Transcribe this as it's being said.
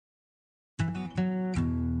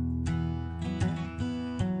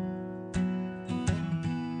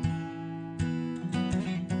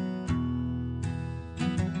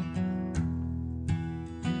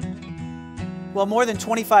Well, more than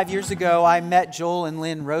 25 years ago, I met Joel and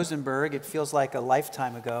Lynn Rosenberg. It feels like a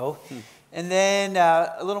lifetime ago. And then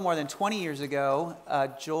a little more than 20 years ago,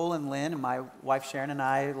 Joel and Lynn and my wife Sharon and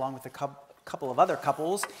I, along with a couple of other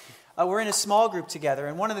couples, were in a small group together.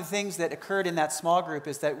 And one of the things that occurred in that small group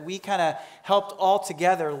is that we kind of helped all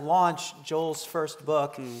together launch Joel's first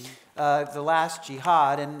book, The Last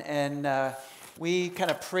Jihad. And we kind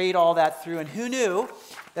of prayed all that through. And who knew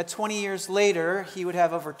that 20 years later, he would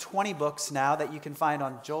have over 20 books now that you can find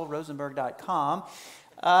on joelrosenberg.com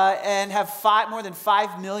and have more than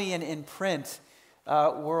 5 million in print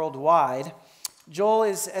worldwide. Joel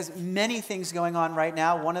has many things going on right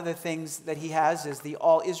now. One of the things that he has is the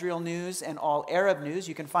All Israel News and All Arab News.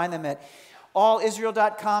 You can find them at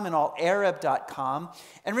allisrael.com and allarab.com.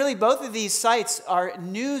 And really, both of these sites are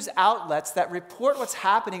news outlets that report what's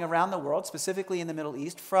happening around the world, specifically in the Middle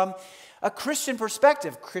East, from a Christian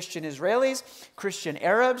perspective. Christian Israelis, Christian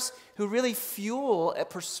Arabs, who really fuel a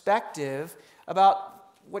perspective about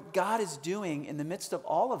what God is doing in the midst of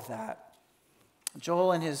all of that.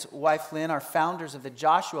 Joel and his wife Lynn are founders of the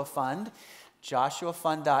Joshua Fund,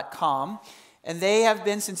 joshuafund.com. And they have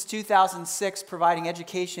been, since 2006, providing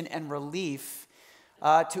education and relief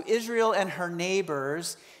to Israel and her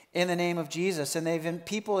neighbors in the name of Jesus. And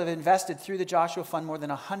people have invested through the Joshua Fund more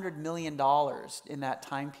than $100 million in that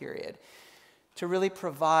time period to really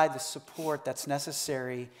provide the support that's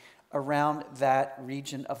necessary around that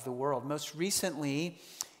region of the world. Most recently,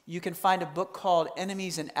 you can find a book called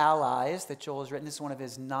Enemies and Allies that Joel has written. This is one of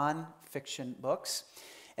his non-fiction books.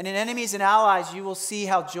 And in Enemies and Allies, you will see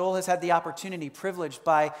how Joel has had the opportunity, privileged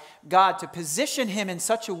by God, to position him in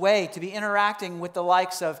such a way to be interacting with the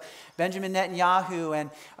likes of Benjamin Netanyahu and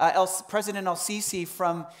President al-Sisi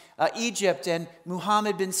from Egypt and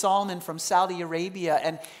Mohammed bin Salman from Saudi Arabia,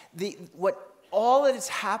 and all that is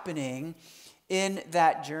happening in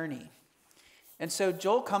that journey. And so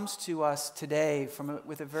Joel comes to us today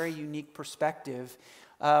with a very unique perspective.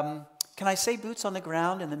 Can I say boots on the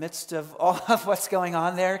ground in the midst of all of what's going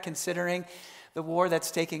on there, considering the war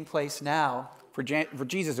that's taking place now? For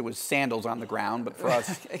Jesus, it was sandals on the ground, but for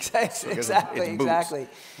us, exactly.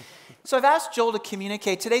 So I've asked Joel to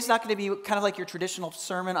communicate. Today's not going to be kind of like your traditional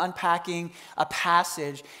sermon unpacking a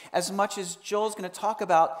passage, as much as Joel's going to talk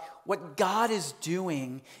about what God is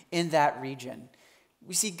doing in that region.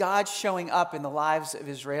 We see God showing up in the lives of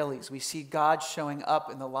Israelis. We see God showing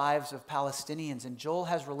up in the lives of Palestinians. And Joel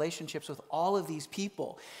has relationships with all of these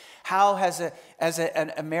people. How has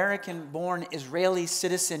an American-born Israeli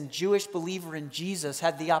citizen, Jewish believer in Jesus,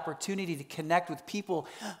 had the opportunity to connect with people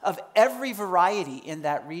of every variety in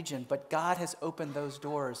that region? But God has opened those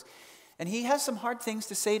doors. And he has some hard things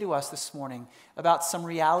to say to us this morning about some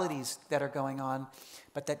realities that are going on,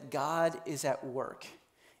 but that God is at work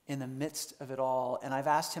in the midst of it all. And I've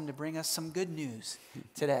asked him to bring us some good news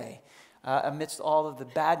today, amidst all of the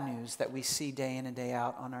bad news that we see day in and day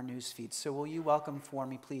out on our news feeds. So will you welcome for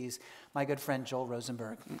me, please, my good friend Joel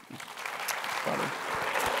Rosenberg.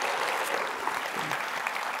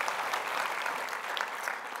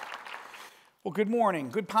 Well, good morning.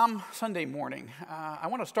 Good Palm Sunday morning. I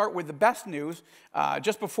want to start with the best news.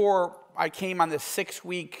 Just before I came on this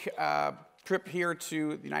 6-week trip here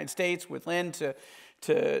to the United States with Lynn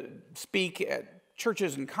to speak at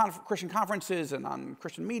churches and Christian conferences and on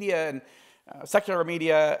Christian media and secular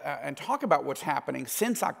media and talk about what's happening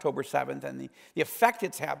since October 7th and the effect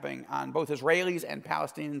it's having on both Israelis and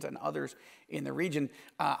Palestinians and others in the region.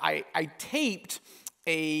 I taped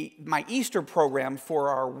my Easter program for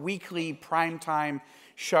our weekly primetime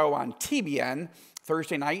show on TBN.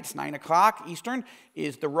 Thursday nights, 9 o'clock Eastern,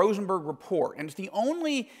 is the Rosenberg Report. And it's the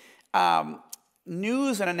only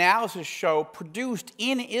news and analysis show produced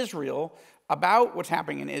in Israel about what's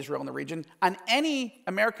happening in Israel and the region on any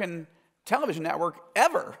American television network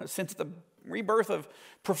ever since the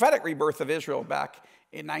prophetic rebirth of Israel back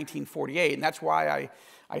in 1948. And that's why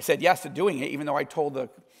I said yes to doing it, even though I told the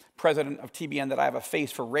president of TBN that I have a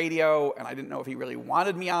face for radio, and I didn't know if he really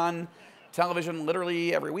wanted me on television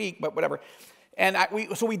literally every week, but whatever. And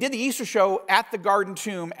so we did the Easter show at the Garden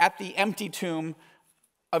Tomb, at the empty tomb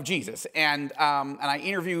of Jesus, and I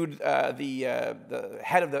interviewed the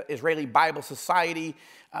head of the Israeli Bible Society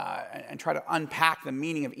and try to unpack the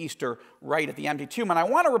meaning of Easter right at the empty tomb. And I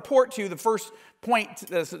want to report to you the first point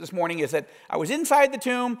this morning is that I was inside the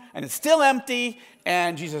tomb and it's still empty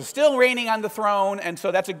and Jesus is still reigning on the throne, and so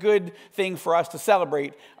that's a good thing for us to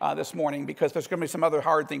celebrate this morning, because there's going to be some other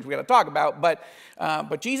hard things we got to talk about.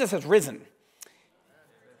 But Jesus has risen.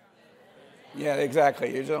 Yeah,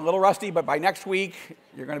 exactly. You're a little rusty, but by next week,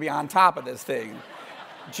 you're going to be on top of this thing.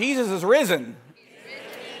 Jesus is risen.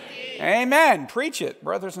 Amen. Preach it,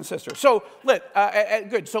 brothers and sisters. So,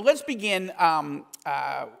 good. So let's begin.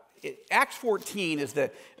 Acts 14 is a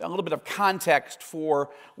little bit of context for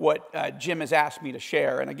what Jim has asked me to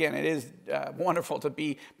share. And again, it is wonderful to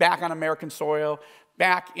be back on American soil,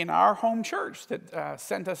 back in our home church that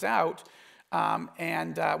sent us out.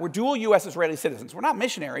 And we're dual U.S. Israeli citizens. We're not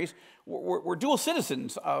missionaries. We're dual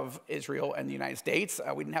citizens of Israel and the United States.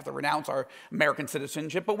 We didn't have to renounce our American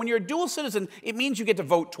citizenship. But when you're a dual citizen, it means you get to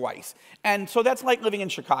vote twice. And so that's like living in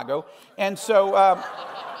Chicago. And so...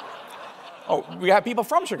 we have people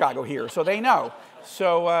from Chicago here, so they know.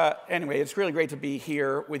 So anyway, it's really great to be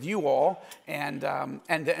here with you all and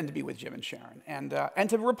to be with Jim and Sharon and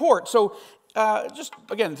to report. So just,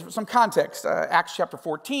 again, some context. Acts chapter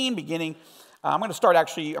 14, beginning. I'm going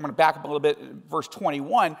to back up a little bit, verse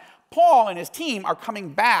 21. Paul and his team are coming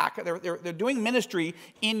back. They're doing ministry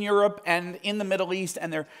in Europe and in the Middle East,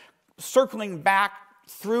 and they're circling back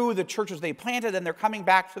through the churches they planted, and they're coming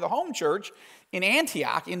back to the home church in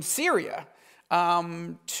Antioch in Syria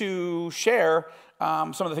to share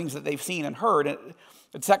some of the things that they've seen and heard.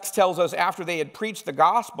 The text tells us after they had preached the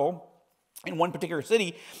gospel in one particular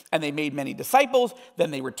city and they made many disciples, then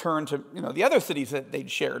they returned to the other cities that they'd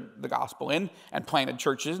shared the gospel in and planted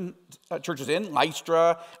churches in,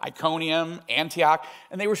 Lystra, Iconium, Antioch,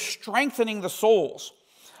 and they were strengthening the souls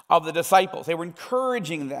of the disciples. They were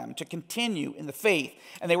encouraging them to continue in the faith,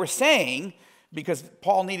 and they were saying, because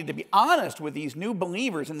Paul needed to be honest with these new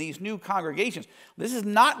believers and these new congregations, this is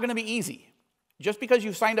not going to be easy. Just because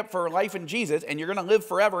you've signed up for life in Jesus and you're going to live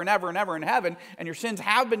forever and ever and ever in heaven, and your sins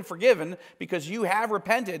have been forgiven because you have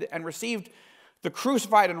repented and received the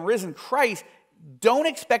crucified and risen Christ, don't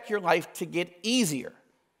expect your life to get easier.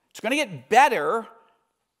 It's going to get better,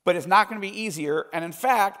 but it's not going to be easier. And in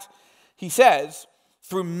fact, he says,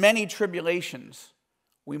 through many tribulations,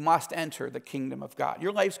 we must enter the kingdom of God.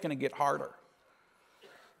 Your life's going to get harder.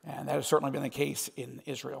 And that has certainly been the case in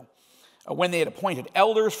Israel. When they had appointed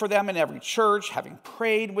elders for them in every church, having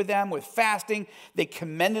prayed with them with fasting, they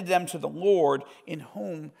commended them to the Lord in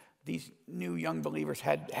whom these new young believers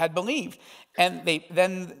had believed. And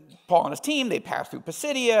then Paul and his team, they pass through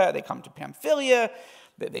Pisidia, they come to Pamphylia,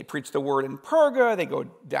 they preach the word in Perga, they go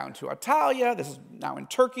down to Attalia. This is now in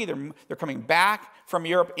Turkey. They're coming back from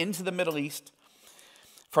Europe into the Middle East.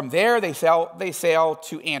 From there, they sail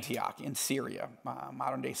to Antioch in Syria,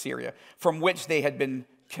 modern-day Syria, from which they had been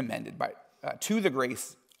commended to the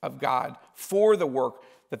grace of God for the work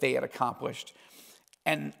that they had accomplished.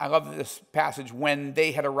 And I love this passage. When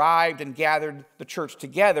they had arrived and gathered the church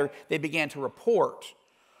together, they began to report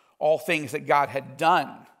all things that God had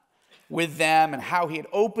done with them and how he had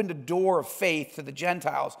opened a door of faith to the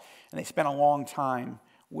Gentiles. And they spent a long time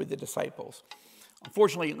with the disciples.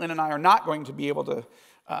 Unfortunately, Lynn and I are not going to be able to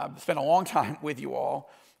spend a long time with you all,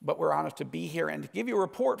 but we're honored to be here and to give you a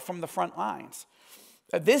report from the front lines.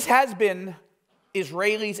 This has been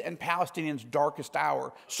Israelis and Palestinians' darkest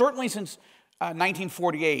hour, certainly since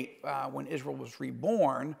 1948, when Israel was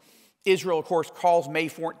reborn. Israel, of course, calls May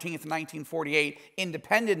 14th, 1948,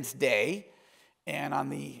 Independence Day, and on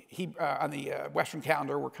the Western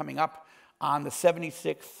calendar, we're coming up on the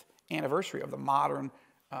 76th anniversary of the modern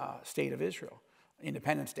state of Israel,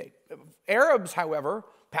 Independence Day. Arabs, however,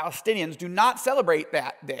 Palestinians, do not celebrate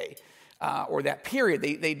that day or that period.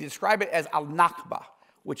 They describe it as al-Nakba,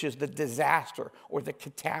 which is the disaster or the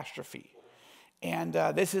catastrophe. And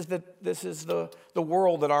this is the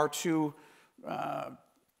world that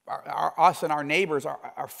us and our neighbors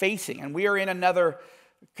are facing, and we are in another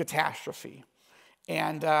catastrophe.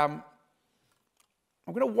 And I'm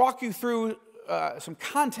going to walk you through some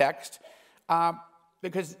context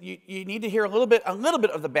because you need to hear a little bit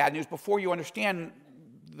of the bad news before you understand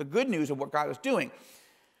the good news of what God is doing.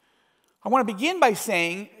 I want to begin by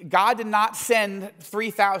saying God did not send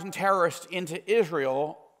 3,000 terrorists into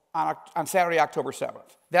Israel on Saturday, October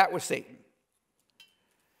 7th. That was Satan.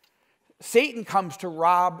 Satan comes to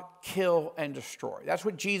rob, kill, and destroy. That's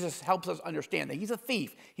what Jesus helps us understand, that he's a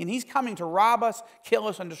thief, and he's coming to rob us, kill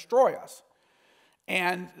us, and destroy us.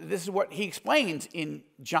 And this is what he explains in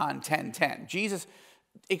John 10:10. Jesus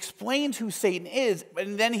explains who Satan is,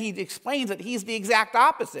 and then he explains that he's the exact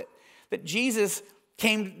opposite, that Jesus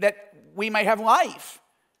came that we might have life,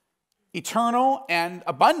 eternal and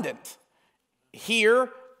abundant, here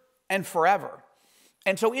and forever.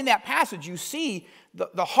 And so in that passage, you see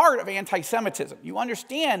the heart of anti-Semitism. You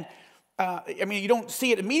understand, you don't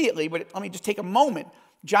see it immediately, but let me just take a moment.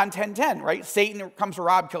 John 10:10, right? Satan comes to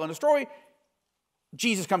rob, kill, and destroy.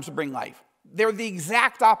 Jesus comes to bring life. They're the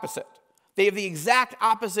exact opposite. They have the exact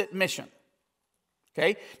opposite mission.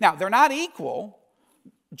 Okay? Now, they're not equal.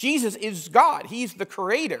 Jesus is God. He's the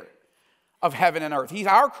creator. of heaven and earth. He's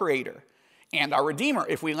our creator and our redeemer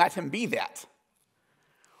if we let him be that.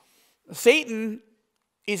 Satan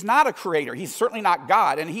is not a creator. He's certainly not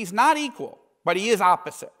God, and he's not equal, but he is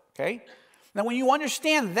opposite, okay? Now, when you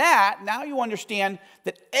understand that, now you understand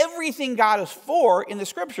that everything God is for in the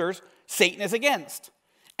scriptures, Satan is against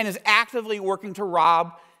and is actively working to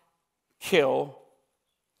rob, kill,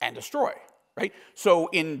 and destroy, right? So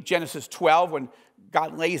in Genesis 12, when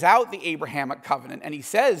God lays out the Abrahamic covenant, and he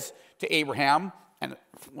says to Abraham, and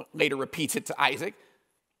later repeats it to Isaac,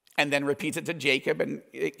 and then repeats it to Jacob, and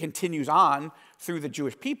it continues on through the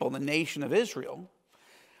Jewish people, the nation of Israel.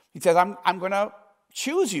 He says, I'm going to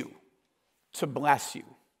choose you to bless you.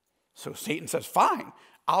 So Satan says, fine,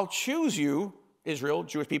 I'll choose you, Israel,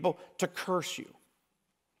 Jewish people, to curse you.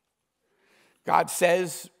 God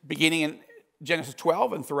says, beginning in Genesis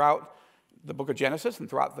 12 and throughout the book of Genesis and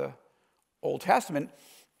throughout the Old Testament,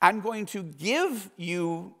 I'm going to give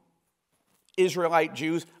you, Israelite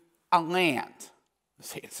Jews, a land.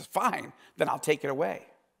 Satan says, fine, then I'll take it away.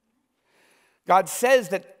 God says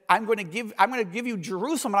that I'm going to give you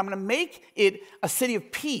Jerusalem, and I'm going to make it a city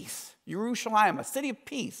of peace. Jerusalem, a city of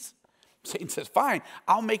peace. Satan says, fine,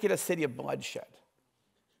 I'll make it a city of bloodshed.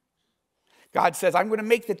 God says, I'm going to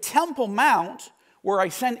make the Temple Mount, where I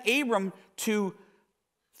sent Abram to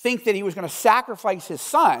think that he was going to sacrifice his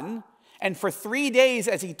son, and for 3 days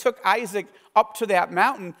as he took Isaac up to that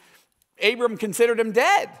mountain, Abram considered him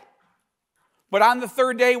dead. But on the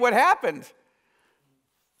third day, what happened?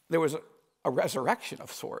 There was a resurrection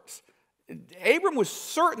of sorts. Abram was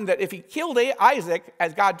certain that if he killed Isaac,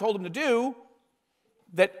 as God told him to do,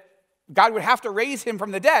 that God would have to raise him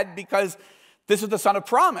from the dead because this is the son of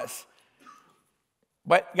promise.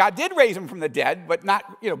 But God did raise him from the dead, but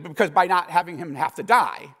not, because by not having him have to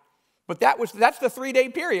die. But that's the 3-day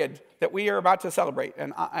period that we are about to celebrate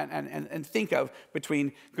and think of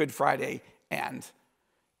between Good Friday and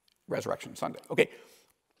Resurrection Sunday. Okay,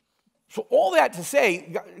 so all that to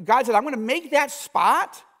say, God said, I'm going to make that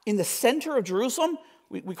spot in the center of Jerusalem,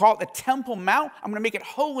 we call it the Temple Mount, I'm going to make it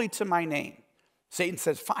holy to my name. Satan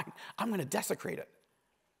says, fine, I'm going to desecrate it.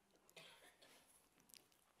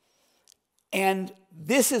 And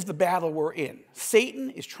this is the battle we're in. Satan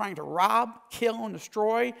is trying to rob, kill, and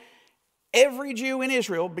destroy every Jew in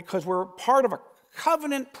Israel because we're part of a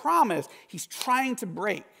covenant promise he's trying to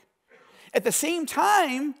break. At the same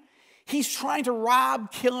time, he's trying to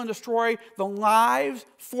rob, kill, and destroy the lives,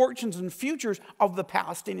 fortunes, and futures of the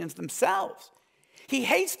Palestinians themselves. He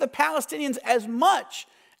hates the Palestinians as much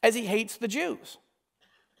as he hates the Jews.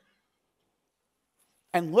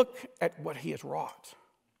 And look at what he has wrought.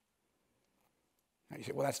 Now you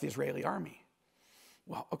say, well, that's the Israeli army.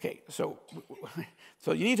 Well, okay, so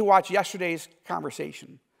you need to watch yesterday's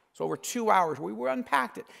conversation. So over 2 hours, we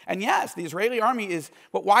unpacked it. And yes, the Israeli army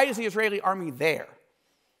but why is the Israeli army there?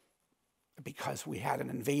 Because we had an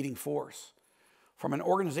invading force from an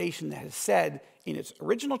organization that has said in its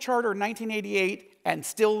original charter in 1988 and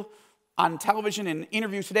still on television and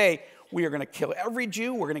interviews today, we are going to kill every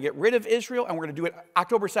Jew, we're going to get rid of Israel, and we're going to do it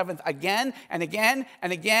October 7th again and again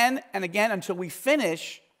and again and again until we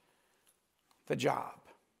finish the job.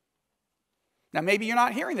 Now, maybe you're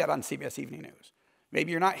not hearing that on CBS Evening News.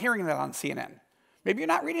 Maybe you're not hearing that on CNN. Maybe you're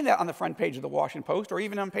not reading that on the front page of the Washington Post or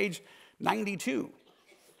even on page 92.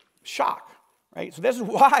 Shock, right? So this is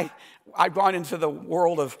why I've gone into the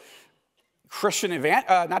world of Christian,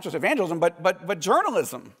 not just evangelism, but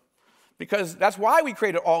journalism. Because that's why we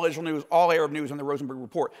created All Israel News, All Arab News, and the Rosenberg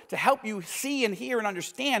Report, to help you see and hear and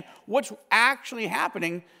understand what's actually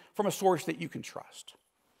happening from a source that you can trust.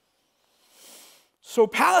 So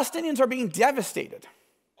Palestinians are being devastated.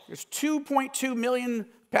 There's 2.2 million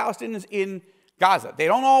Palestinians in Gaza. They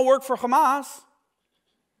don't all work for Hamas.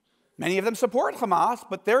 Many of them support Hamas,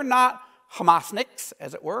 but they're not Hamasniks,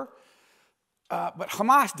 as it were. But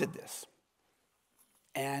Hamas did this.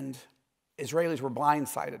 And Israelis were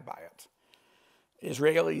blindsided by it.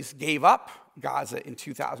 Israelis gave up Gaza in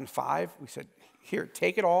 2005. We said, here,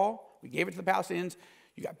 take it all. We gave it to the Palestinians.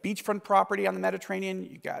 You got beachfront property on the Mediterranean.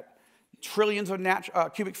 You got trillions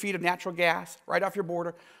of cubic feet of natural gas right off your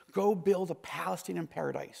border. Go build a Palestinian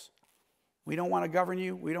paradise. We don't want to govern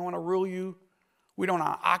you. We don't want to rule you. We don't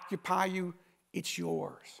want to occupy you. It's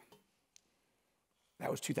yours.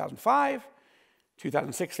 That was 2005.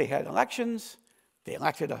 2006, they had elections. They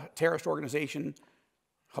elected a terrorist organization,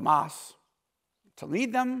 Hamas, to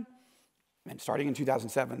lead them. And starting in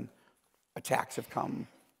 2007, attacks have come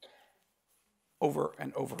over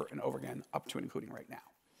and over and over again, up to and including right now.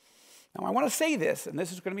 Now, I want to say this, and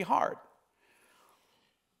this is going to be hard.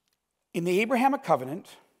 In the Abrahamic covenant,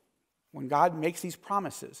 when God makes these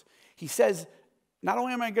promises, he says not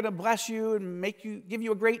only am I going to bless you and give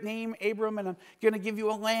you a great name, Abram, and I'm going to give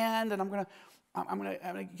you a land, and I'm going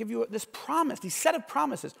to give you this promise, these set of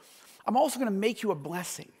promises. I'm also going to make you a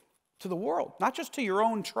blessing to the world, not just to your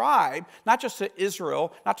own tribe, not just to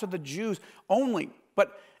Israel, not to the Jews only,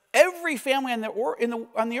 but every family on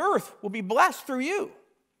the earth will be blessed through you.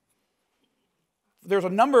 There's a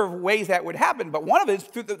number of ways that would happen, but one of it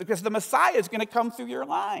is because the Messiah is going to come through your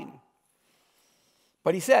line.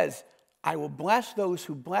 But he says, I will bless those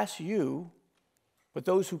who bless you, but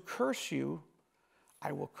those who curse you,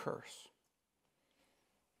 I will curse.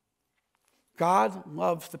 God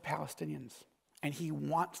loves the Palestinians, and he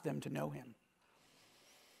wants them to know him.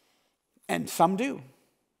 And some do.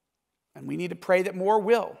 And we need to pray that more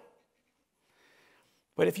will.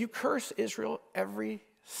 But if you curse Israel every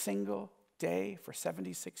single day for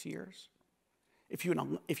 76 years, if you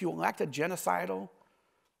elect a genocidal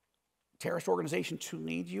terrorist organization to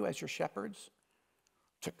lead you as your shepherds,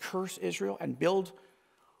 to curse Israel and build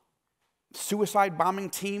suicide bombing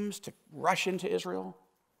teams to rush into Israel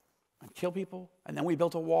and kill people, and then we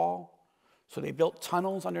built a wall, so they built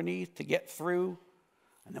tunnels underneath to get through,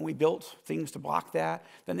 and then we built things to block that.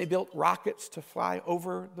 Then they built rockets to fly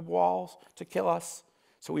over the walls to kill us,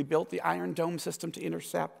 so we built the Iron Dome system to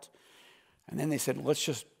intercept. And then they said, let's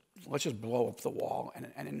just blow up the wall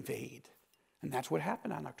and invade. And that's what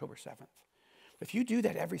happened on October 7th. If you do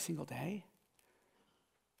that every single day,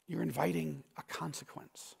 you're inviting a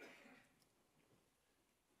consequence.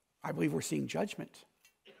 I believe we're seeing judgment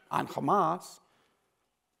on Hamas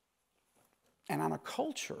and on a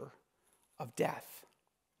culture of death.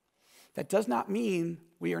 That does not mean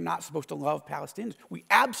we are not supposed to love Palestinians. We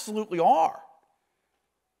absolutely are.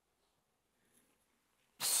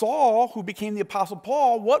 Saul, who became the Apostle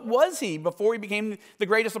Paul, what was he before he became the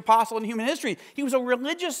greatest apostle in human history? He was a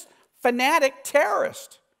religious, fanatic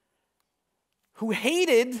terrorist who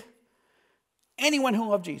hated anyone who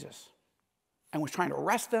loved Jesus and was trying to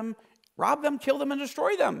arrest them, rob them, kill them, and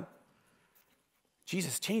destroy them.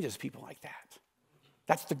 Jesus changes people like that.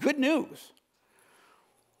 That's the good news.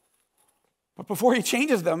 But before he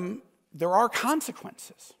changes them, there are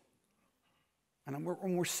consequences. And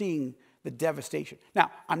we're seeing the devastation.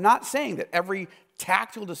 Now, I'm not saying that every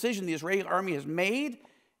tactical decision the Israeli army has made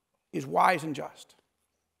is wise and just.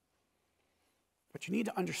 But you need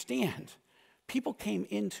to understand, people came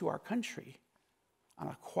into our country on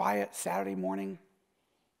a quiet Saturday morning.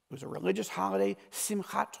 It was a religious holiday,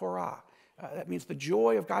 Simchat Torah. That means the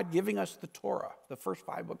joy of God giving us the Torah, the first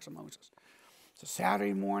 5 books of Moses. It's a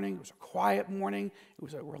Saturday morning. It was a quiet morning. It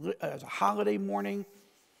was a holiday morning.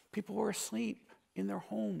 People were asleep in their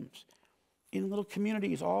homes, in little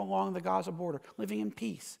communities all along the Gaza border, living in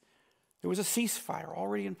peace. There was a ceasefire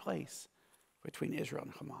already in place between Israel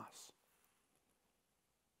and Hamas.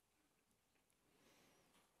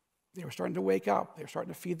 They were starting to wake up. They were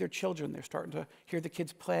starting to feed their children. They were starting to hear the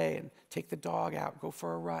kids play and take the dog out, go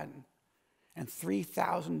for a run. And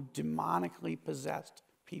 3,000 demonically possessed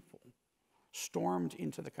people stormed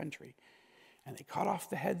into the country. And they cut off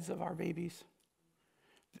the heads of our babies.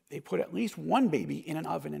 They put at least one baby in an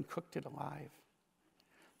oven and cooked it alive.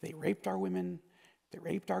 They raped our women. They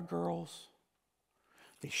raped our girls.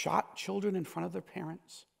 They shot children in front of their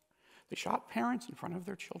parents. They shot parents in front of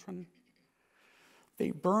their children.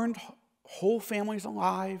 They burned whole families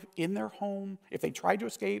alive in their home. If they tried to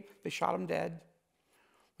escape, they shot them dead.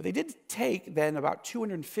 But they did take then about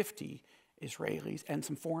 250 Israelis and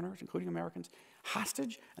some foreigners, including Americans,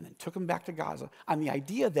 hostage, and then took them back to Gaza on the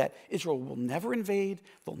idea that Israel will never invade,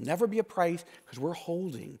 there'll never be a price, because we're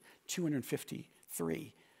holding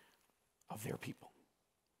 253 of their people.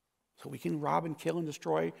 So we can rob and kill and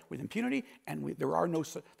destroy with impunity, and there are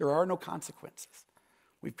no consequences.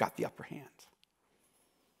 We've got the upper hand.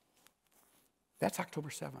 That's October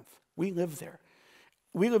 7th. We live there.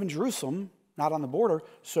 We live in Jerusalem, not on the border,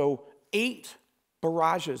 so 8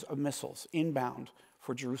 barrages of missiles inbound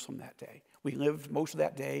for Jerusalem that day. We lived most of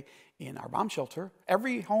that day in our bomb shelter.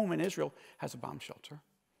 Every home in Israel has a bomb shelter.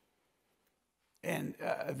 And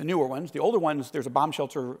the newer ones, the older ones, there's a bomb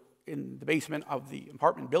shelter in the basement of the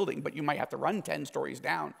apartment building, but you might have to run 10 stories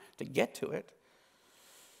down to get to it.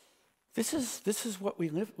 This is what we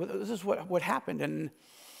live with. This is what happened. And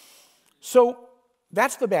so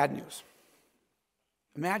that's the bad news.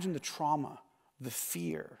 Imagine the trauma, the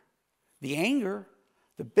fear, the anger,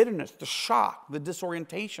 the bitterness, the shock, the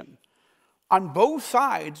disorientation on both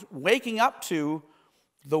sides, waking up to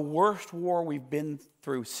the worst war we've been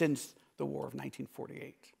through since the war of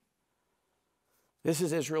 1948. This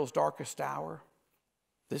is Israel's darkest hour.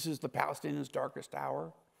 This is the Palestinians' darkest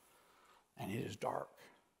hour. And it is dark.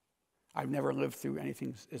 I've never lived through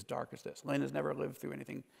anything as dark as this. Lynn has never lived through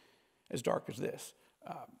anything as dark as this.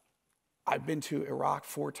 I've been to Iraq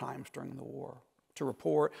 4 times during the war to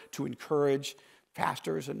report, to encourage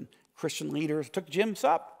pastors and Christian leaders. Took Jim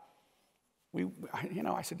Sup.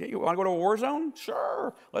 I said, yeah, you want to go to a war zone?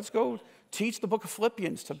 Sure. Let's go teach the book of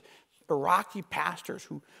Philippians to Iraqi pastors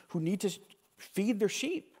who need to feed their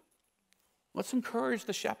sheep. Let's encourage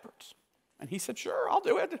the shepherds. And he said, sure, I'll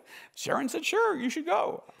do it. Sharon said, sure, you should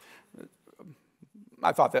go.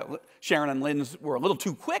 I thought that Sharon and Lynn's were a little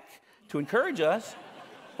too quick to encourage us,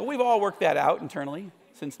 but we've all worked that out internally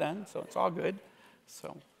since then, so it's all good.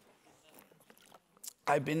 So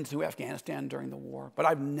I've been to Afghanistan during the war, but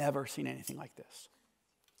I've never seen anything like this.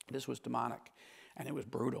 This was demonic, and it was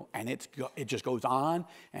brutal, and it just goes on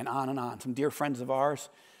and on and on. Some dear friends of ours,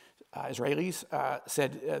 Israelis,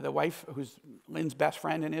 said the wife, who's Lynn's best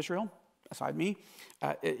friend in Israel, aside me,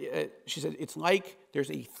 she said, it's like there's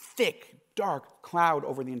a thick, dark cloud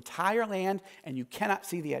over the entire land, and you cannot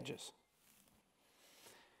see the edges.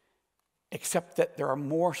 Except that there are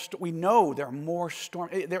more, we know there are more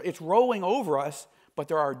storms. It's rolling over us, but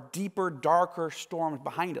there are deeper, darker storms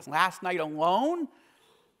behind us. Last night alone,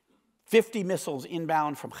 50 missiles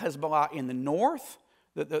inbound from Hezbollah in the north.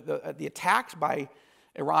 The attacks by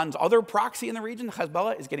Iran's other proxy in the region,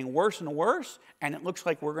 Hezbollah, is getting worse and worse, and it looks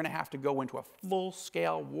like we're going to have to go into a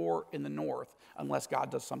full-scale war in the north unless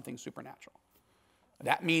God does something supernatural.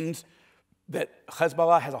 That means that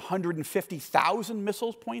Hezbollah has 150,000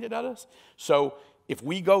 missiles pointed at us. So if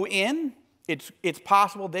we go in, it's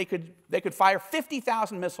possible they could fire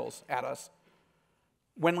 50,000 missiles at us.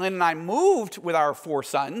 When Lynn and I moved with our 4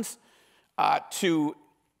 sons to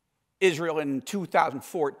Israel in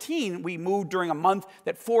 2014, we moved during a month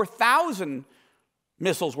that 4,000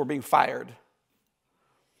 missiles were being fired.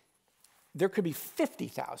 There could be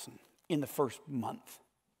 50,000 in the first month.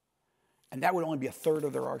 And that would only be a third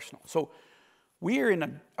of their arsenal. So we are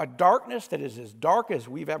in a darkness that is as dark as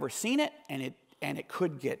we've ever seen it, and it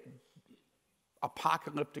could get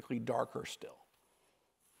apocalyptically darker still.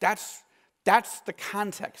 That's the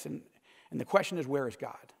context, and the question is, where is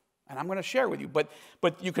God? And I'm going to share with you, but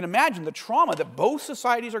you can imagine the trauma that both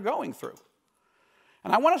societies are going through.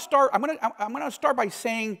 And I want to start. I'm going to start by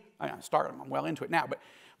saying, I'm well into it now,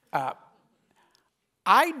 but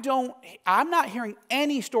I'm not hearing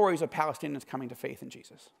any stories of Palestinians coming to faith in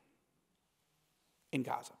Jesus in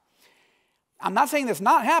Gaza. I'm not saying that's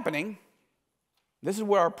not happening. This is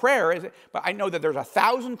where our prayer is, but I know that there's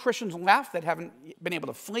 1,000 Christians left that haven't been able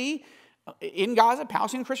to flee in Gaza,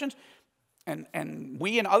 Palestinian Christians, and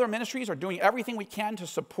we and other ministries are doing everything we can to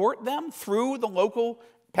support them through the local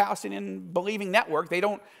Palestinian believing network.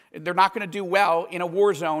 They're not going to do well in a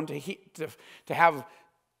war zone to have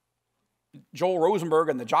Joel Rosenberg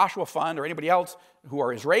and the Joshua Fund or anybody else who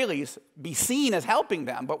are Israelis be seen as helping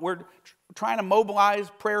them, but we're trying to mobilize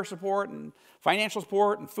prayer support and financial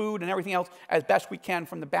support and food and everything else as best we can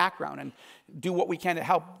from the background and do what we can to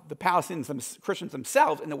help the Palestinians, Christians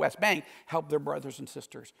themselves in the West Bank, help their brothers and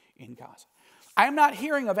sisters in Gaza. I am not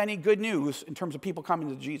hearing of any good news in terms of people coming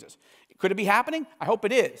to Jesus. Could it be happening? I hope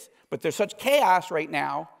it is. But there's such chaos right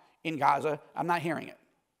now in Gaza, I'm not hearing it.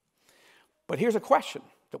 But here's a question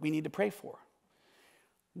that we need to pray for.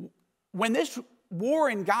 When this war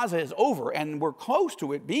in Gaza is over, and we're close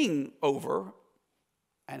to it being over,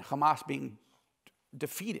 and Hamas being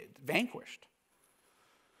defeated, vanquished,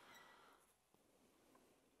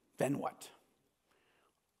 then what?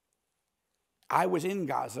 I was in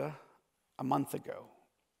Gaza a month ago.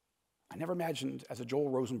 I never imagined, as a Joel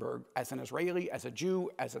Rosenberg, as an Israeli, as a Jew,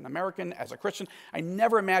 as an American, as a Christian, I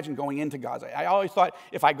never imagined going into Gaza. I always thought,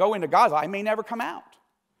 if I go into Gaza, I may never come out.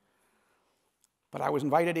 But I was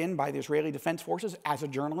invited in by the Israeli Defense Forces as a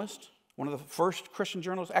journalist, one of the first Christian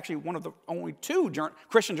journalists, actually one of the only 2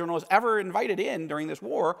 Christian journalists ever invited in during this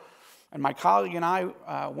war. And my colleague and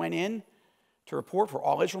I went in to report for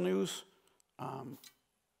All Israel News,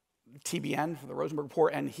 TBN for the Rosenberg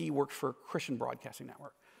Report, and he worked for Christian Broadcasting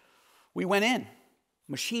Network. We went in,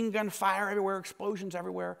 machine gun fire everywhere, explosions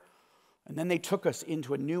everywhere, and then they took us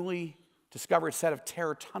into a newly discovered set of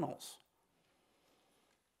terror tunnels.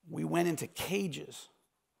 We went into cages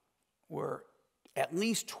where at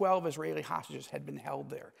least 12 Israeli hostages had been held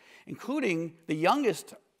there, including the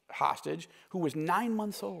youngest hostage, who was 9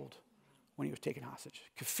 months old when he was taken hostage,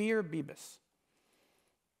 Kafir Bibas.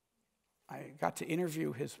 I got to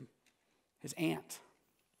interview his aunt,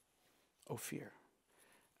 Ophir,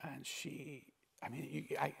 and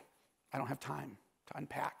I don't have time to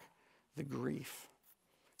unpack the grief.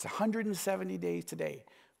 It's 170 days today.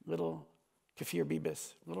 Little Kafir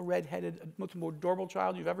Bibas, little red-headed, most adorable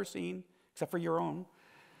child you've ever seen, except for your own.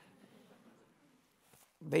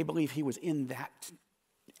 they believe he was in that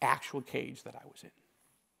actual cage that I was in.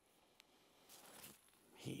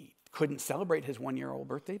 He couldn't celebrate his 1-year-old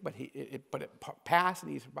birthday, but it passed,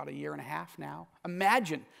 and he's about 1.5 years now.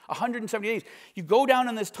 Imagine 170 days. You go down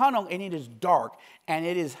in this tunnel, and it is dark, and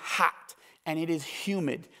it is hot, and it is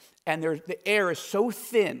humid, and the air is so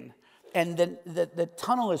thin, and the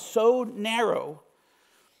tunnel is so narrow.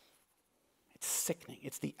 It's sickening.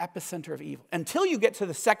 It's the epicenter of evil. Until you get to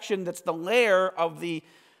the section that's the lair of the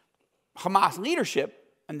Hamas leadership,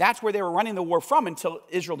 and that's where they were running the war from until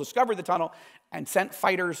Israel discovered the tunnel and sent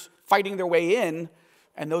fighters fighting their way in,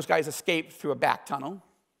 and those guys escaped through a back tunnel,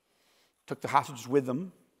 took the hostages with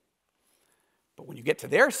them. But when you get to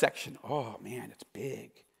their section, oh man, it's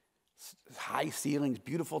big. It's high ceilings,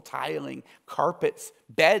 beautiful tiling, carpets,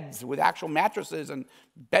 beds with actual mattresses and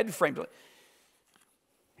bed frames.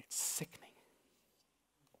 It's sickening.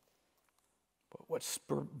 But what's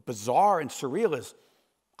bizarre and surreal is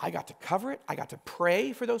I got to cover it. I got to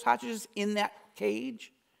pray for those hostages in that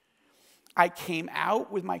cage. I came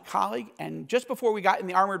out with my colleague, and just before we got in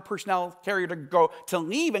the armored personnel carrier to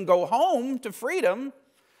leave and go home to freedom,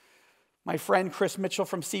 my friend Chris Mitchell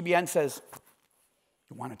from CBN says,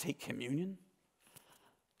 "You want to take communion?"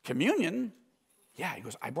 Communion? Yeah, he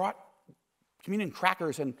goes, "I brought communion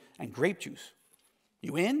crackers and grape juice.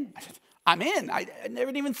 You in?" I said, "I'm in. I never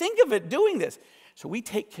even think of it doing this." So we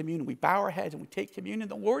take communion, we bow our heads and we take communion,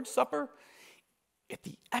 the Lord's Supper, at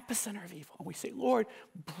the epicenter of evil. And we say, "Lord,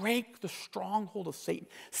 break the stronghold of Satan.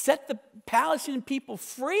 Set the Palestinian people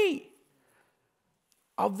free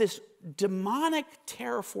of this demonic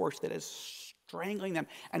terror force that is strangling them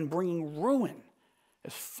and bringing ruin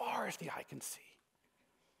as far as the eye can see.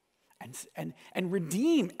 And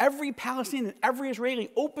redeem every Palestinian and every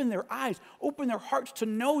Israeli. Open their eyes, open their hearts to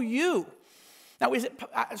know you." Now, is it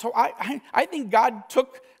so? I think God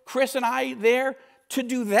took Chris and I there to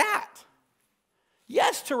do that.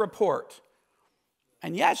 Yes, to report.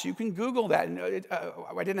 And yes, you can Google that.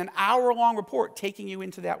 I did an hour-long report taking you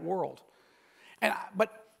into that world. But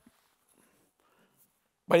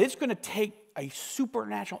it's going to take a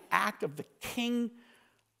supernatural act of the King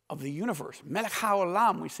of the universe. Melech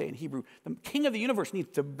HaOlam, we say in Hebrew. The King of the universe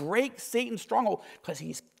needs to break Satan's stronghold because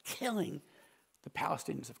he's killing the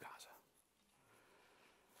Palestinians of Gaza.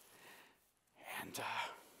 And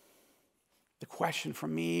the question for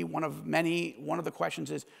me, one of the questions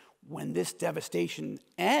is, when this devastation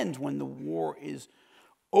ends, when the war is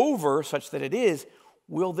over, such that it is,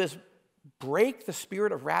 will this break the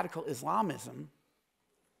spirit of radical Islamism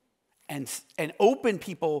and open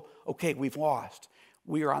people, okay, we've lost.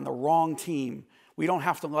 We are on the wrong team. We don't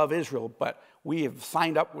have to love Israel, but we have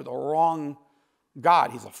signed up with the wrong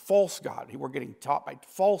God. He's a false God. We're getting taught by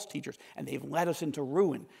false teachers, and they've led us into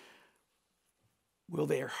ruin. Will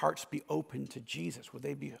their hearts be open to Jesus? Will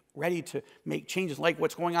they be ready to make changes like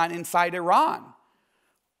what's going on inside Iran,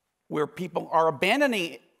 where people are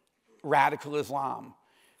abandoning radical Islam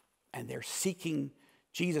and they're seeking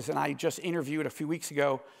Jesus? And I just interviewed a few weeks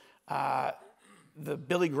ago the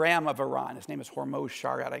Billy Graham of Iran. His name is Hormoz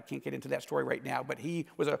Shariat. I can't get into that story right now, but he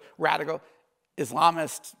was a radical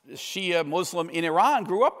Islamist, Shia Muslim in Iran,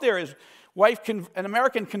 grew up there. His wife, an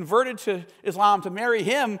American, converted to Islam to marry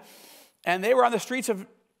him. And they were on the streets of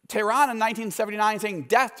Tehran in 1979 saying,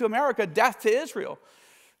 "Death to America, death to Israel."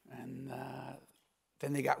 And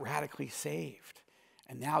then they got radically saved.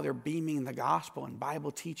 And now they're beaming the gospel and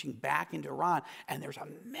Bible teaching back into Iran. And there's a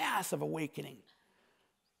massive awakening.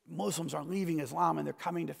 Muslims are leaving Islam and they're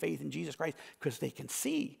coming to faith in Jesus Christ because they can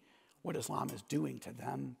see what Islam is doing to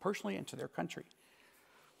them personally and to their country.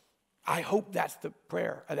 I hope that's the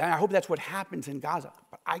prayer. And I hope that's what happens in Gaza.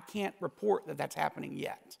 But I can't report that that's happening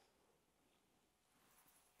yet.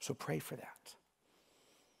 So pray for that.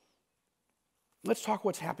 Let's talk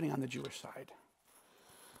what's happening on the Jewish side.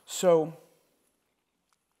 So,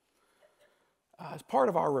 as part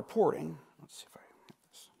of our reporting, let's see if I have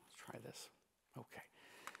this. Let's try this. Okay.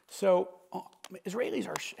 So,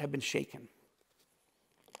 Israelis have been shaken.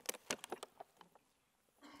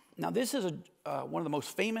 Now, this is one of the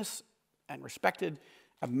most famous and respected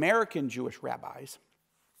American Jewish rabbis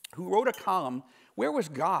who wrote a column, "Where Was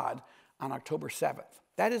God on October 7th?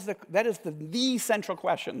 That is the central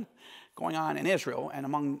question going on in Israel and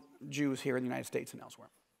among Jews here in the United States and elsewhere.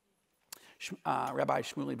 Rabbi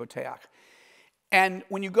Shmuley Boteach. And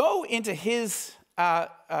when you go into his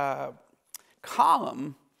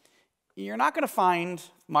column, you're not going to find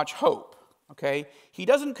much hope. Okay, he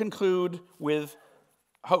doesn't conclude with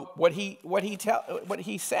hope. What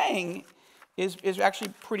he's saying is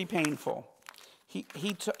actually pretty painful.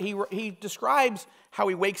 He describes how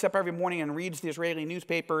he wakes up every morning and reads the Israeli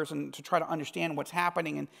newspapers and to try to understand what's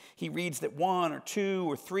happening. And he reads that 1 or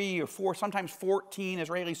 2 or 3 or 4, sometimes 14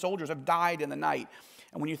 Israeli soldiers have died in the night.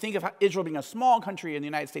 And when you think of Israel being a small country and the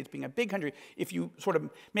United States being a big country, if you sort of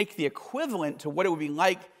make the equivalent to what it would be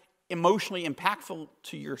like emotionally impactful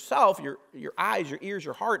to yourself, your eyes, your ears,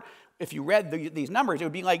 your heart, if you read these numbers, it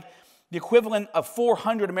would be like the equivalent of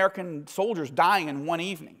 400 American soldiers dying in one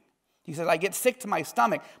evening. He says, I get sick to my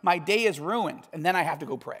stomach, my day is ruined, and then I have to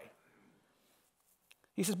go pray.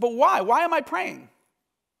 He says, but why? Why am I praying?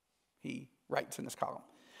 He writes in this column.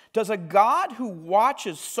 Does a God who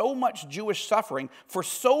watches so much Jewish suffering for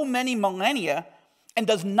so many millennia and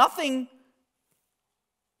does nothing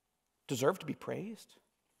deserve to be praised?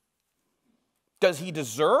 Does he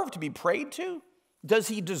deserve to be prayed to? Does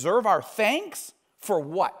he deserve our thanks? For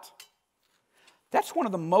what? That's one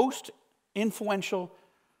of the most influential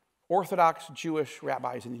Orthodox Jewish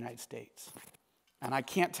rabbis in the United States. And I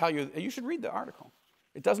can't tell you, you should read the article.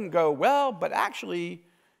 It doesn't go, well, but actually,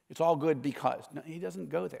 it's all good because. No, he doesn't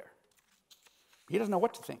go there. He doesn't know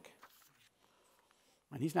what to think.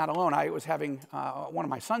 And he's not alone. I was having, one of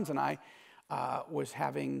my sons and I was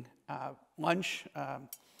having lunch a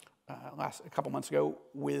couple months ago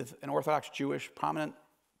with an Orthodox Jewish prominent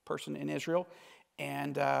person in Israel.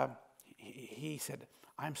 And he said,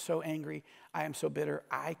 I'm so angry. I am so bitter.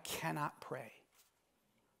 I cannot pray.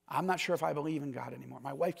 I'm not sure if I believe in God anymore.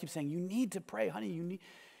 My wife keeps saying, you need to pray, honey.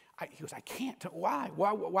 He goes, I can't. Why?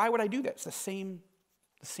 Why would I do that? It's the same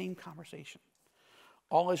conversation.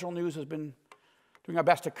 All Israel News has been doing our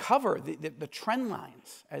best to cover the trend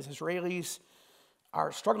lines as Israelis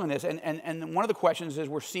are struggling with this. And one of the questions is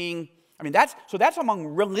we're seeing, that's among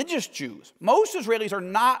religious Jews. Most Israelis are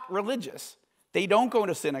not religious. They don't go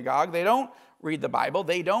to synagogue. They don't read the Bible.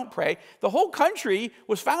 They don't pray. The whole country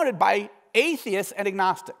was founded by atheists and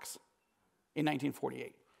agnostics in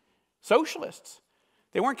 1948. Socialists.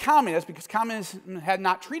 They weren't communists because communism had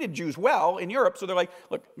not treated Jews well in Europe. So they're like,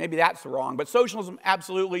 look, maybe that's wrong. But socialism,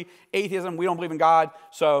 absolutely. Atheism, we don't believe in God.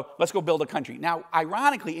 So let's go build a country. Now,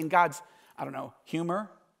 ironically, in God's, humor,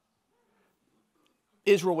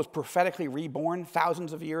 Israel was prophetically reborn,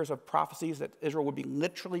 thousands of years of prophecies that Israel would be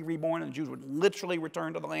literally reborn and the Jews would literally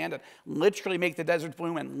return to the land and literally make the deserts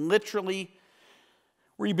bloom and literally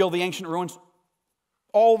rebuild the ancient ruins.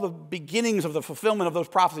 All the beginnings of the fulfillment of those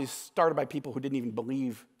prophecies started by people who didn't even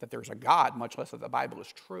believe that there's a God, much less that the Bible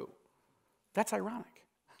is true. That's ironic.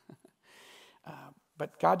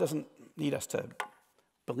 But God doesn't need us to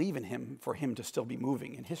believe in him for him to still be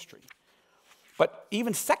moving in history. But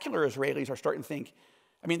even secular Israelis are starting to think,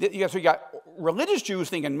 so you got religious Jews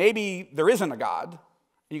thinking maybe there isn't a God. And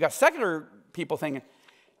you got secular people thinking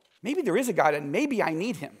maybe there is a God and maybe I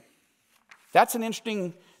need him. That's an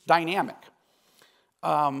interesting dynamic.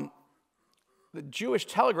 The Jewish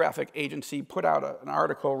Telegraphic Agency put out an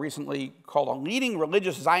article recently called A Leading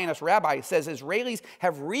Religious Zionist Rabbi Says Israelis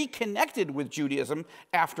Have Reconnected with Judaism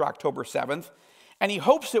After October 7th, and he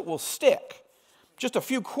hopes it will stick. Just a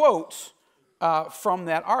few quotes from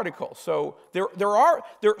that article. So there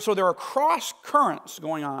are cross currents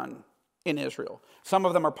going on in Israel. Some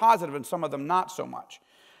of them are positive and some of them not so much.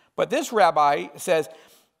 But this rabbi says,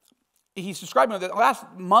 he's describing that the last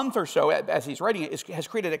month or so, as he's writing it, has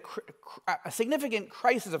created a significant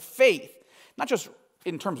crisis of faith, not just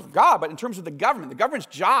in terms of God, but in terms of the government. The government's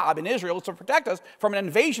job in Israel is to protect us from an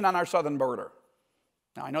invasion on our southern border.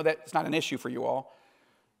 Now, I know that's not an issue for you all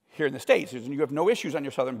here in the States. You have no issues on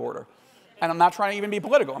your southern border. And I'm not trying to even be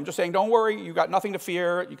political. I'm just saying, don't worry, you've got nothing to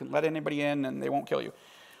fear. You can let anybody in and they won't kill you.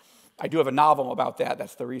 I do have a novel about that.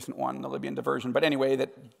 That's the recent one, The Libyan Diversion. But anyway, that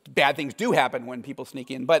bad things do happen when people sneak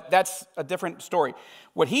in. But that's a different story.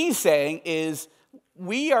 What he's saying is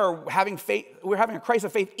we're having a crisis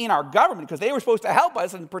of faith in our government because they were supposed to help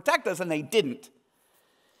us and protect us, and they didn't.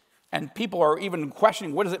 And people are even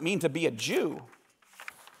questioning, what does it mean to be a Jew?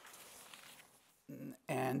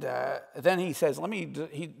 And then he says,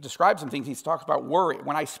 he describes some things. He talks about worry.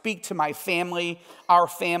 When I speak to my family, our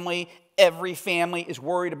family, every family is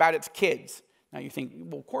worried about its kids. Now you think,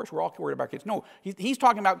 well, of course, we're all worried about kids. No, he's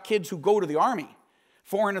talking about kids who go to the army.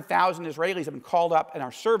 400,000 Israelis have been called up and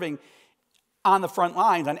are serving on the front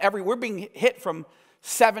lines. We're being hit from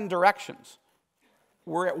 7 directions.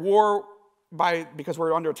 We're at war because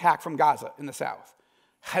we're under attack from Gaza in the south,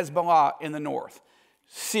 Hezbollah in the north,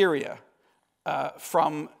 Syria,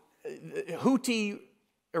 from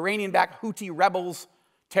Iranian-backed Houthi rebels,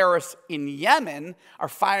 terrorists in Yemen are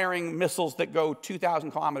firing missiles that go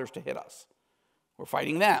 2,000 kilometers to hit us. We're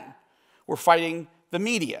fighting them. We're fighting the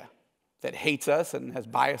media that hates us and has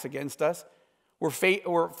bias against us. We're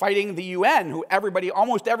fighting the UN, who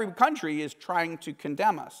almost every country is trying to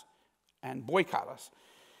condemn us and boycott us.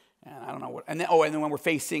 And I don't know what. And then when we're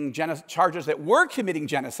facing charges that we're committing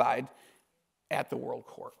genocide at the World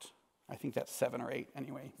Court. I think that's 7 or 8.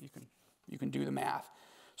 Anyway, you can do the math.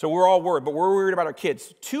 So we're all worried, but we're worried about our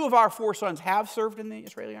kids. 2 of our 4 sons have served in the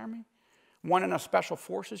Israeli army, 1 in a special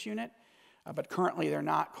forces unit, but currently they're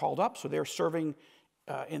not called up, so they're serving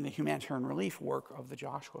in the humanitarian relief work of the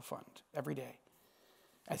Joshua Fund every day,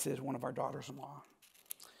 as is one of our daughters-in-law.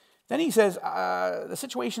 Then he says, the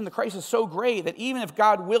situation, the crisis is so great that even if,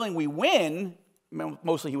 God willing, we win,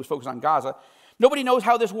 mostly he was focused on Gaza, nobody knows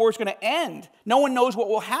how this war is going to end. No one knows what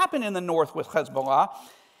will happen in the north with Hezbollah,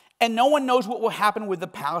 and no one knows what will happen with the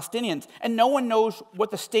Palestinians, and no one knows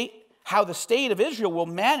how the state of Israel will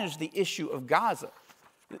manage the issue of Gaza.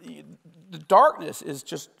 The darkness is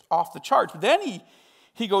just off the charts. But then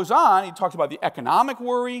he goes on, he talks about the economic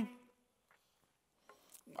worry.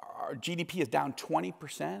 Our GDP is down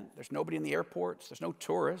 20%. There's nobody in the airports. There's no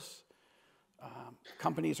tourists.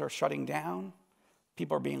 Companies are shutting down.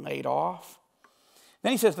 People are being laid off.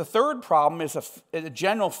 Then he says the third problem is a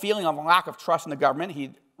general feeling of a lack of trust in the government.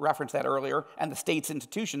 He referenced that earlier, and the state's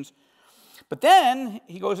institutions. But then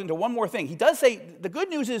he goes into one more thing. He does say the good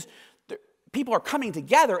news is people are coming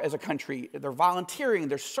together as a country. They're volunteering.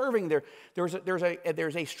 They're serving. There's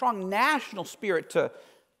a strong national spirit to,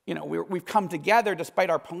 we've come together despite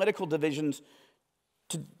our political divisions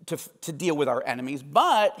to deal with our enemies.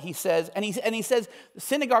 But he says, and he says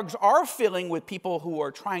synagogues are filling with people who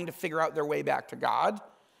are trying to figure out their way back to God.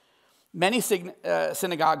 Many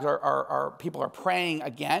synagogues people are praying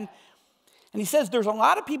again. And he says there's a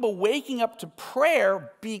lot of people waking up to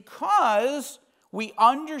prayer because we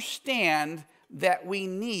understand that we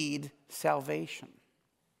need salvation.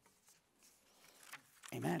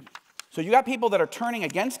 Amen. So you got people that are turning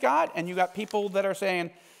against God, and you got people that are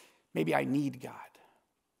saying, maybe I need God.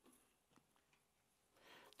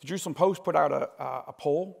 The Jerusalem Post put out a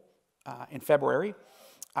poll in February.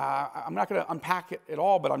 I'm not going to unpack it at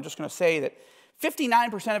all, but I'm just going to say that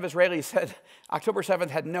 59% of Israelis said October 7th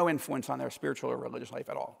had no influence on their spiritual or religious life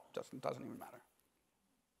at all. Doesn't even matter.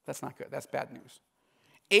 That's not good. That's bad news.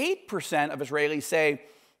 8% of Israelis say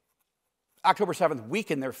October 7th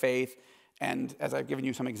weakened their faith, and as I've given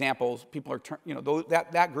you some examples, people are,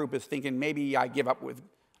 that group is thinking maybe I give up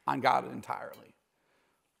on God entirely.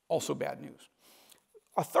 Also bad news.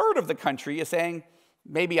 A third of the country is saying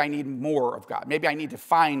maybe I need more of God. Maybe I need to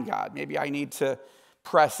find God. Maybe I need to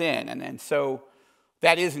press in, and so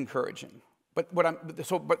that is encouraging. But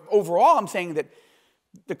overall, I'm saying that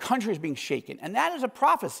the country is being shaken, and that is a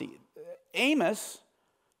prophecy. Amos,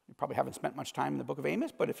 you probably haven't spent much time in the book of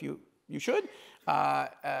Amos, but if you should.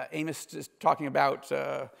 Amos is talking about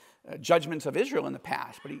judgments of Israel in the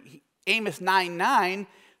past, but Amos 9:9,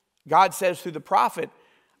 God says through the prophet,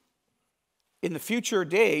 in the future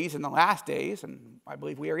days, in the last days, and I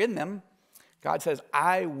believe we are in them, God says,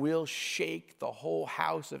 I will shake the whole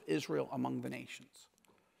house of Israel among the nations.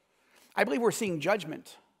 I believe we're seeing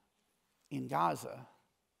judgment in Gaza.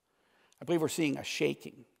 I believe we're seeing a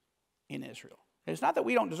shaking in Israel. And it's not that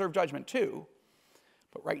we don't deserve judgment too,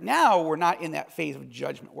 but right now we're not in that phase of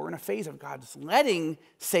judgment. We're in a phase of God's letting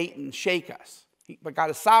Satan shake us, but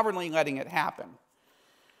God is sovereignly letting it happen.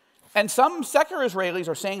 And some secular Israelis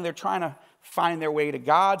are saying they're trying to find their way to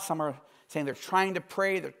God. Some are saying they're trying to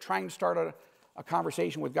pray. They're trying to start a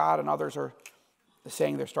conversation with God. And others are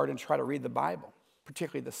saying they're starting to try to read the Bible,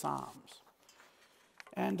 particularly the Psalms.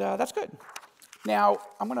 And that's good. Now,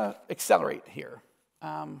 I'm going to accelerate here.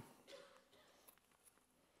 One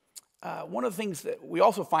of the things that we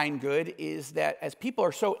also find good is that as people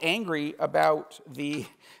are so angry about the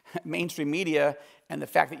mainstream media and the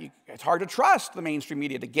fact that it's hard to trust the mainstream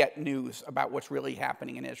media to get news about what's really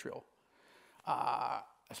happening in Israel.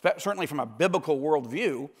 Certainly from a biblical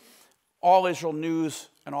worldview, all Israel news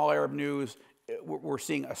and all Arab news, we're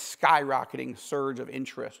seeing a skyrocketing surge of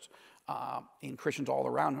interest in Christians all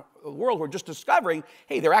around the world who are just discovering,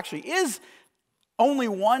 hey, there actually is only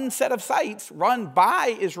one set of sites run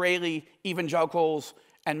by Israeli evangelicals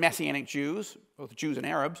and Messianic Jews, both Jews and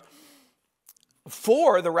Arabs,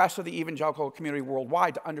 for the rest of the evangelical community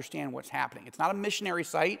worldwide to understand what's happening. It's not a missionary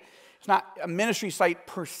site. It's not a ministry site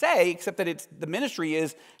per se, except that the ministry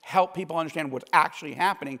is help people understand what's actually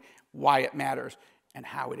happening, why it matters, and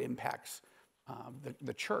how it impacts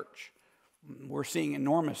the church. We're seeing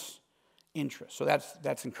enormous interest. So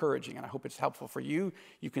that's encouraging, and I hope it's helpful for you.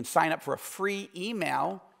 You can sign up for a free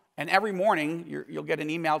email, and every morning you'll get an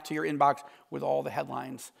email to your inbox with all the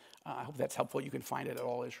headlines. I hope that's helpful. You can find it at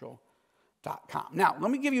allisrael.com. Now, let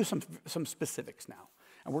me give you some specifics now.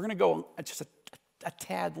 And we're going to go just a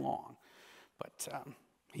tad long. But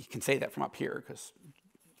he can say that from up here because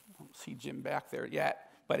I don't see Jim back there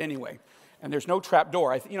yet. But anyway, and there's no trap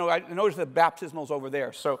door. I noticed the baptismal's over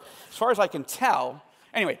there. So as far as I can tell,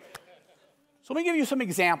 anyway, so let me give you some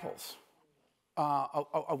examples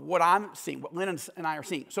of what I'm seeing, what Lynn and I are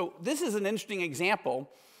seeing. So this is an interesting example.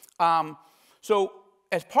 So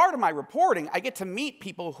as part of my reporting, I get to meet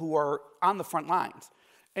people who are on the front lines.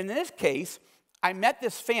 In this case, I met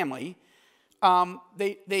this family.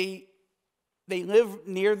 They live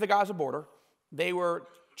near the Gaza border. They were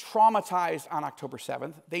traumatized on October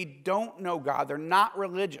 7th. They don't know God. They're not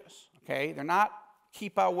religious, okay? They're not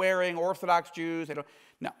kippah-wearing Orthodox Jews. They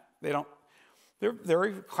don't. They're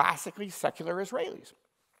very classically secular Israelis.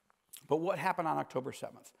 But what happened on October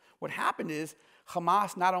 7th? What happened is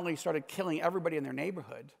Hamas not only started killing everybody in their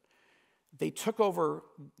neighborhood, they took over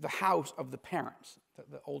the house of the parents,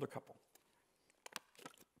 the older couple.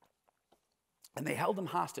 And they held them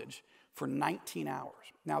hostage for 19 hours.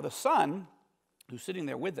 Now, the son, who's sitting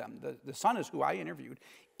there with them, the son is who I interviewed,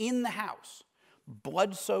 in the house,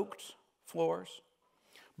 blood-soaked floors,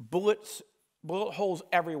 bullet holes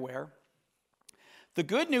everywhere. The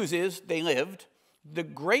good news is they lived. The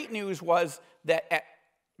great news was that at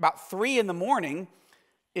about 3 in the morning,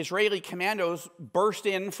 Israeli commandos burst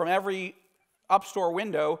in from every upstore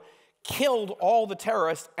window, killed all the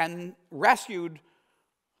terrorists, and rescued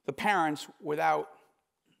the parents without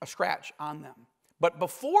a scratch on them. But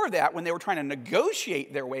before that, when they were trying to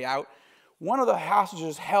negotiate their way out, one of the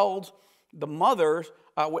hostages held the mother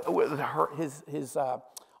with his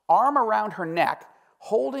arm around her neck,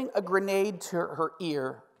 holding a grenade to her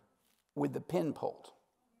ear with the pin pulled.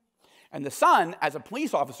 And the son, as a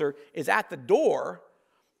police officer, is at the door,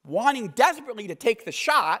 wanting desperately to take the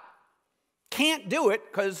shot, can't do it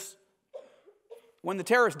because when the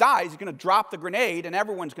terrorist dies, he's going to drop the grenade and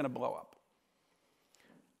everyone's going to blow up.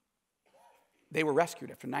 They were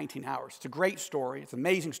rescued after 19 hours. It's a great story. It's an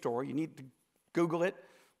amazing story. You need to Google it,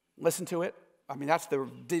 listen to it. I mean, that's the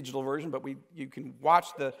digital version, but you can watch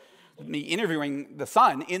me interviewing the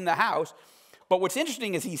son in the house. But what's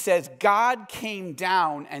interesting is he says, God came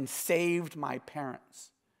down and saved my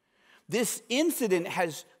parents. This incident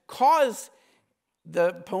has caused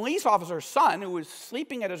the police officer's son, who was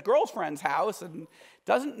sleeping at his girlfriend's house and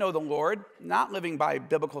doesn't know the Lord, not living by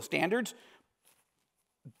biblical standards.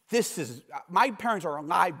 My parents are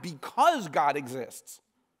alive because God exists.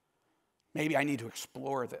 Maybe I need to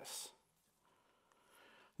explore this.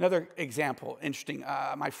 Another example, interesting,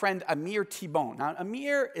 my friend Amir Thibon. Now,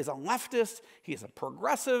 Amir is a leftist. He's a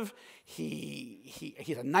progressive.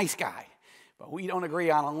 He's a nice guy. But we don't agree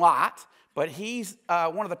on a lot. But he's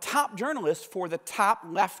one of the top journalists for the top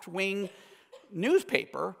left-wing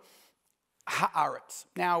newspaper, Haaretz.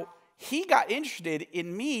 Now, he got interested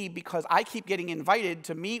in me because I keep getting invited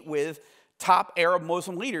to meet with top Arab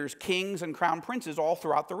Muslim leaders, kings and crown princes all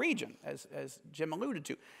throughout the region, as Jim alluded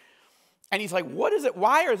to. And he's like, what is it?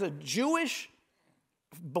 Why is a Jewish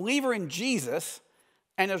believer in Jesus,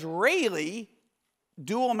 an Israeli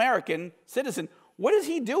dual American citizen, what is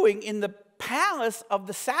he doing in the palace of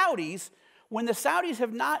the Saudis when the Saudis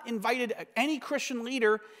have not invited any Christian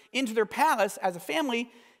leader into their palace as a family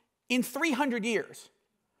in 300 years?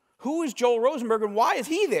 Who is Joel Rosenberg and why is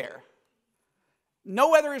he there?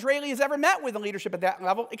 No other Israeli has ever met with the leadership at that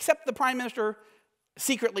level, except the prime minister,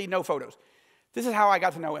 secretly, no photos. This is how I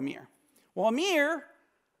got to know Amir. Well, Amir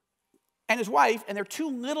and his wife and their 2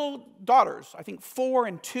 little daughters, I think 4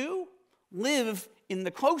 and 2, live in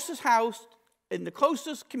the closest house, in the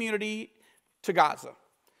closest community to Gaza.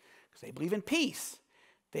 Because they believe in peace.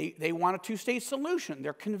 They want a 2-state solution.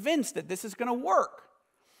 They're convinced that this is going to work.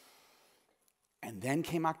 And then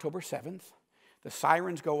came October 7th. The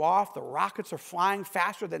sirens go off. The rockets are flying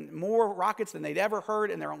more rockets than they'd ever heard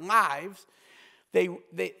in their lives.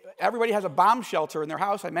 Everybody has a bomb shelter in their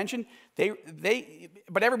house, I mentioned.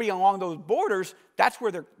 But everybody along those borders, that's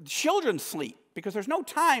where their children sleep because there's no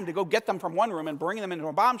time to go get them from one room and bring them into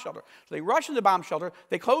a bomb shelter. So they rush into the bomb shelter,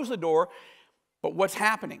 they close the door, but what's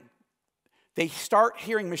happening? They start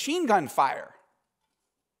hearing machine gun fire.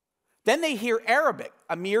 Then they hear Arabic.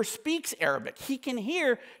 Amir speaks Arabic. He can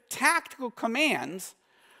hear tactical commands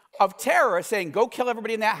of terrorists saying, go kill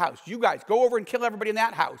everybody in that house. You guys, go over and kill everybody in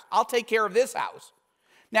that house. I'll take care of this house.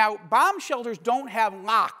 Now, bomb shelters don't have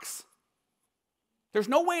locks. There's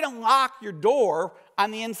no way to lock your door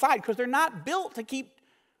on the inside because they're not built to keep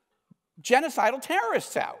genocidal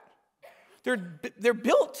terrorists out. They're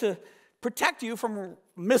built to protect you from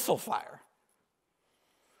missile fire.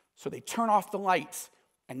 So they turn off the lights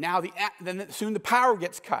And now then soon the power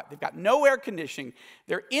gets cut. They've got no air conditioning.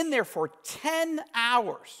 They're in there for 10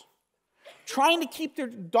 hours trying to keep their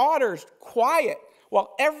daughters quiet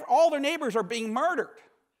while all their neighbors are being murdered.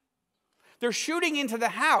 They're shooting into the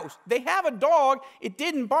house. They have a dog. It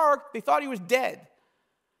didn't bark. They thought he was dead.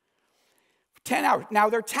 10 hours. Now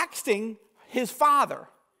they're texting his father.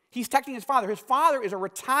 He's texting his father. His father is a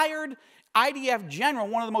retired IDF general,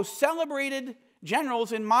 one of the most celebrated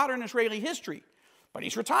generals in modern Israeli history. But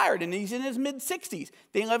he's retired, and he's in his mid-60s.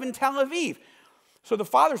 They live in Tel Aviv. So the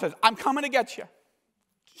father says, I'm coming to get you.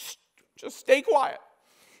 Just stay quiet.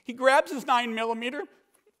 He grabs his 9mm,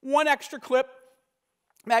 one extra clip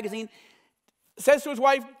magazine, says to his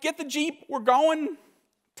wife, get the Jeep, we're going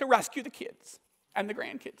to rescue the kids and the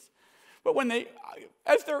grandkids. But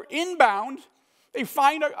as they're inbound, they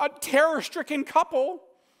find a terror-stricken couple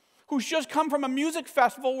who's just come from a music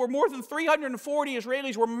festival where more than 340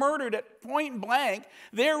 Israelis were murdered at point blank.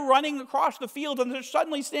 They're running across the field, and they're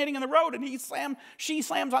suddenly standing in the road, and she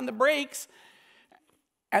slams on the brakes,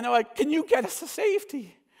 and they're like, can you get us to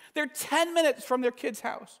safety? They're 10 minutes from their kid's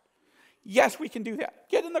house. Yes, we can do that.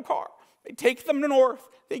 Get in the car. They take them north.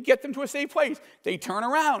 They get them to a safe place. They turn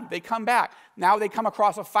around. They come back. Now they come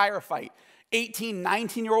across a firefight. 18,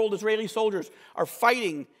 19-year-old Israeli soldiers are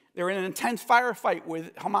fighting. They're in an intense firefight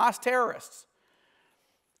with Hamas terrorists.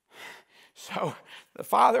 So the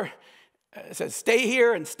father says, stay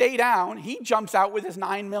here and stay down. He jumps out with his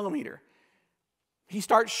 9mm. He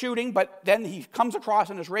starts shooting, but then he comes across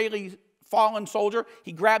an Israeli fallen soldier.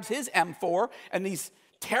 He grabs his M4, and these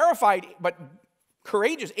terrified but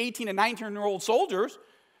courageous 18 and 19-year-old soldiers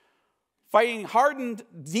fighting hardened,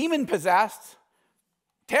 demon-possessed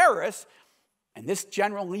terrorists, and this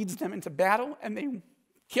general leads them into battle, and they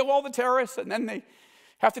kill all the terrorists, and then they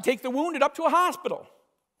have to take the wounded up to a hospital.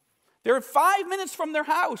 They're 5 minutes from their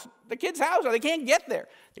house, the kid's house, or they can't get there.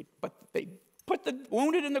 But they put the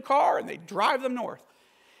wounded in the car, and they drive them north.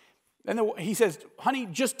 And he says, honey,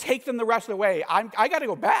 just take them the rest of the way. I got to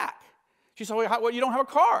go back. She said, well, you don't have a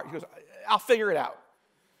car. He goes, I'll figure it out.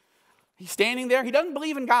 He's standing there. He doesn't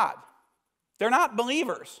believe in God. They're not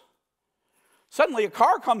believers. Suddenly, a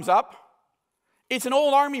car comes up. It's an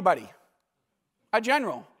old army buddy, a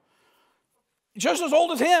general, just as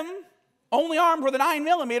old as him, only armed with a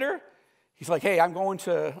 9mm. He's like, hey, I'm going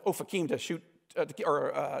to Ofakim to shoot,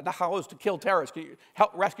 Nahalos to kill terrorists. Can you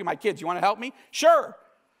help rescue my kids? You want to help me? Sure.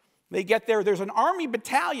 They get there. There's an army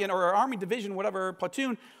battalion or an army division, whatever,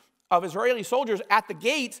 platoon of Israeli soldiers at the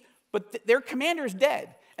gates, but their commander is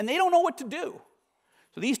dead, and they don't know what to do.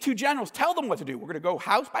 So these two generals tell them what to do. We're going to go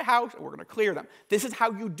house by house, and we're going to clear them. This is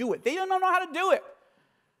how you do it. They don't know how to do it.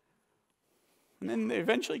 And then they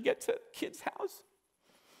eventually get to the kid's house.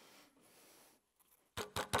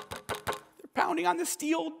 They're pounding on the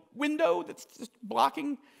steel window that's just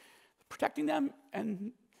blocking, protecting them,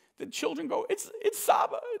 and the children go, it's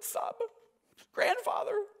Saba,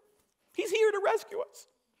 grandfather. He's here to rescue us.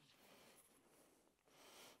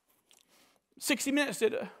 60 Minutes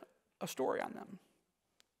did a story on them,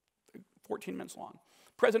 14 minutes long.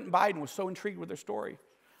 President Biden was so intrigued with their story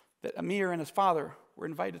that Amir and his father were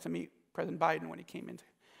invited to meet President Biden when he came into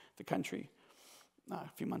the country a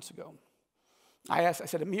few months ago. I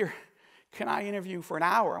said, Amir, can I interview for an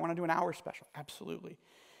hour? I want to do an hour special. Absolutely.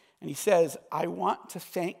 And he says, I want to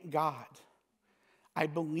thank God. I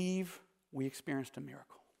believe we experienced a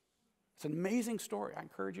miracle. It's an amazing story. I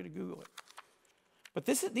encourage you to Google it. But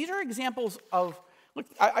these are examples of, look,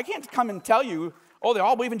 I can't come and tell you, oh, they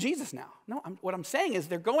all believe in Jesus now. No, what I'm saying is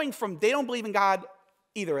they're going from they don't believe in God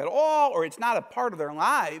either at all, or it's not a part of their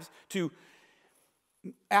lives, to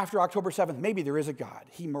after October 7th, maybe there is a God.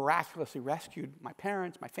 He miraculously rescued my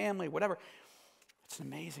parents, my family, whatever. It's an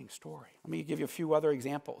amazing story. Let me give you a few other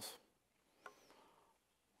examples.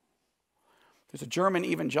 There's a German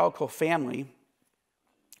evangelical family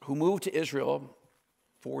who moved to Israel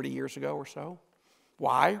 40 years ago or so.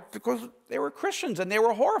 Why? Because they were Christians and they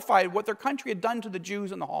were horrified what their country had done to the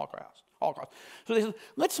Jews in the Holocaust. So they said,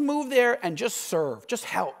 let's move there and just serve, just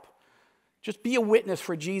help. Just be a witness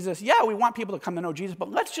for Jesus. Yeah, we want people to come to know Jesus, but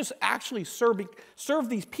let's just actually serve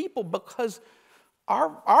these people because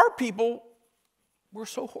our people were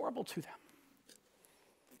so horrible to them.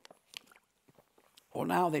 Well,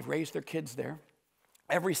 now they've raised their kids there.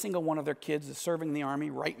 Every single one of their kids is serving in the army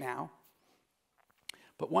right now.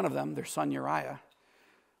 But one of them, their son Uriah,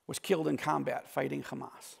 was killed in combat fighting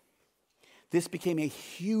Hamas. This became a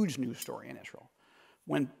huge news story in Israel.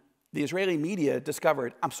 When the Israeli media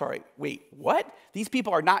discovered, I'm sorry, wait, what? These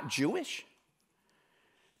people are not Jewish?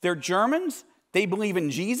 They're Germans, they believe in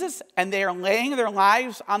Jesus, and they are laying their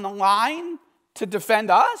lives on the line to defend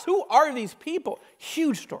us? Who are these people?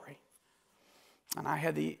 Huge story. And I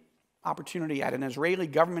had the opportunity at an Israeli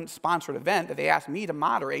government-sponsored event that they asked me to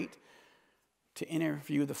moderate, to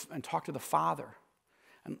interview and talk to the father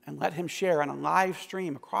and let him share on a live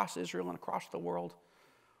stream across Israel and across the world.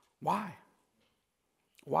 Why?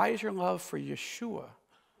 Why is your love for Yeshua,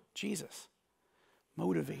 Jesus,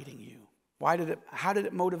 motivating you? How did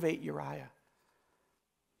it motivate Uriah?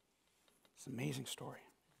 It's an amazing story.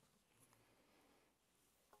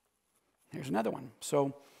 Here's another one.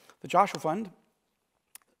 So the Joshua Fund,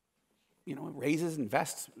 raises,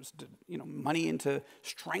 invests, money into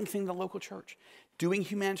strengthening the local church, doing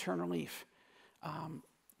humanitarian relief.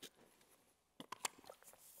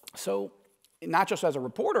 So not just as a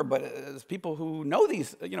reporter, but as people who know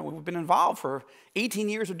these, who've been involved for 18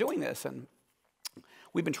 years of doing this, and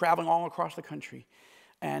we've been traveling all across the country.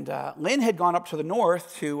 And Lynn had gone up to the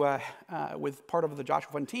north with part of the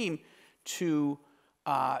Joshua Fund team to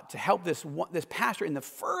help this pastor in the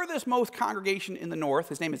furthest most congregation in the north.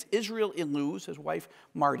 His name is Israel Iluz, his wife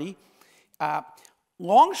Marty.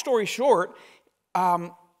 Long story short,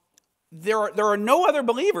 there are no other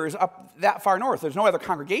believers up that far north. There's no other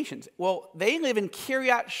congregations. Well, they live in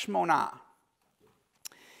Kiryat Shmona.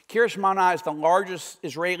 Kiryat Shmona is the largest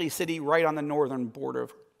Israeli city right on the northern border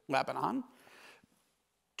of Lebanon.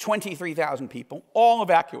 23,000 people, all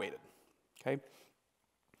evacuated. Okay.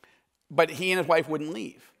 But he and his wife wouldn't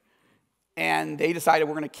leave. And they decided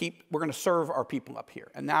we're going to serve our people up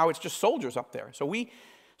here. And now it's just soldiers up there. So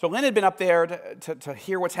Lynn had been up there to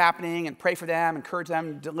hear what's happening and pray for them, encourage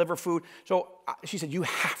them, deliver food. So she said, you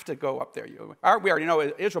have to go up there. We already know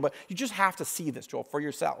Israel, but you just have to see this, Joel, for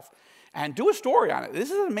yourself. And do a story on it. This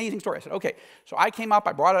is an amazing story. I said, okay. So I came up,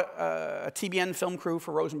 I brought a TBN film crew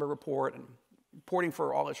for Rosenberg Report and reporting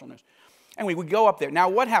for All Israel News. Anyway, we go up there. Now,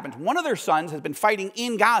 what happens? One of their sons has been fighting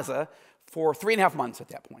in Gaza for 3.5 months at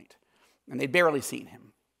that point, and they'd barely seen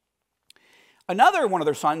him. Another one of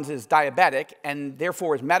their sons is diabetic and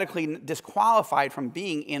therefore is medically disqualified from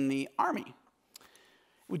being in the army.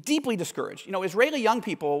 We're deeply discouraged. Israeli young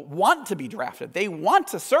people want to be drafted. They want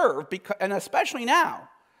to serve, and especially now.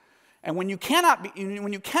 And when you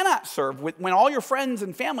cannot serve, when all your friends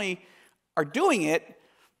and family are doing it,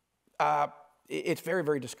 it's very,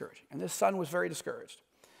 very discouraging. And this son was very discouraged.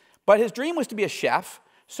 But his dream was to be a chef,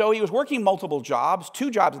 so he was working multiple jobs, 2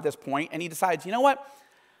 jobs at this point, and he decides, you know what?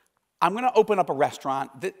 I'm going to open up a restaurant.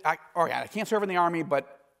 I can't serve in the army,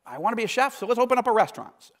 but I want to be a chef, so let's open up a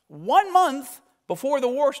restaurant. 1 month before the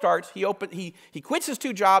war starts, he quits his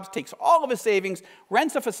 2 jobs, takes all of his savings,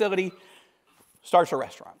 rents a facility, starts a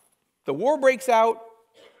restaurant. The war breaks out.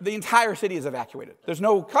 The entire city is evacuated. There's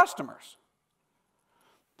no customers.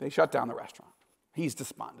 They shut down the restaurant. He's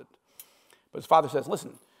despondent. But his father says,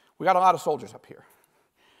 listen, we got a lot of soldiers up here.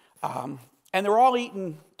 And they're all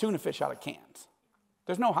eating tuna fish out of cans.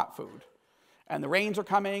 There's no hot food. And the rains are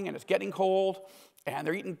coming, and it's getting cold, and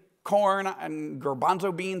they're eating corn and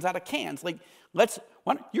garbanzo beans out of cans.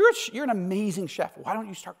 You're an amazing chef. Why don't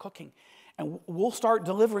you start cooking? And we'll start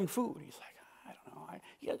delivering food. He's like, I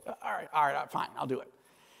don't know. All right, fine, I'll do it.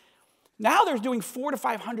 Now they're doing 400 to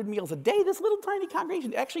 500 meals a day. This little tiny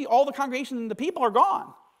congregation. Actually, all the congregation and the people are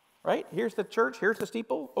gone. Right? Here's the church. Here's the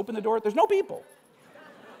steeple. Open the door. There's no people.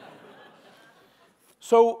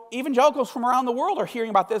 So evangelicals from around the world are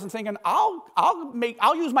hearing about this and thinking,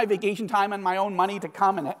 I'll use my vacation time and my own money to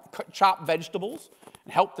come and chop vegetables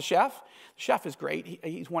and help the chef. The chef is great.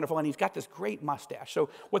 He's wonderful, and he's got this great mustache. So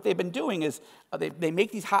what they've been doing is they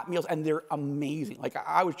make these hot meals, and they're amazing. Like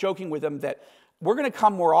I was joking with them that we're going to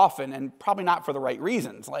come more often, and probably not for the right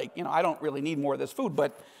reasons. Like, I don't really need more of this food,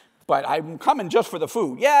 but I'm coming just for the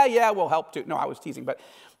food. Yeah, we'll help too. No, I was teasing. But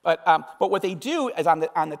what they do is on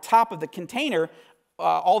the top of the container,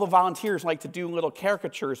 all the volunteers like to do little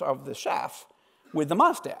caricatures of the chef with the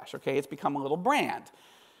mustache. Okay, it's become a little brand.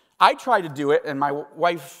 I tried to do it, and my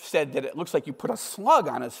wife said that it looks like you put a slug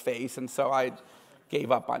on his face, and so I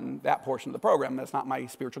gave up on that portion of the program. That's not my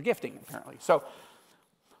spiritual gifting, apparently.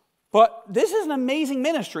 But this is an amazing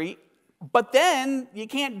ministry, but then you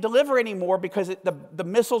can't deliver anymore because the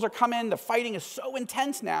missiles are coming. The fighting is so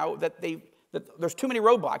intense now that there's too many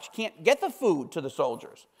roadblocks. You can't get the food to the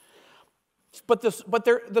soldiers. But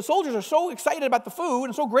the soldiers are so excited about the food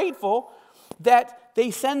and so grateful that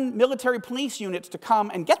they send military police units to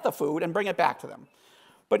come and get the food and bring it back to them.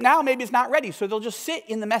 But now maybe it's not ready, so they'll just sit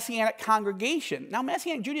in the Messianic congregation. Now,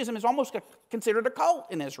 Messianic Judaism is almost considered a cult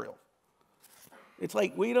in Israel. It's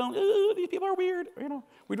like, these people are weird.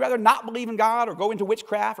 We'd rather not believe in God or go into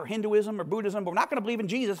witchcraft or Hinduism or Buddhism, but we're not going to believe in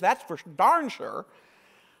Jesus, that's for darn sure.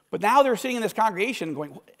 But now they're sitting in this congregation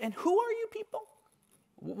going, and who are you people?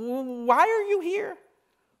 Why are you here?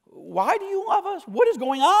 Why do you love us? What is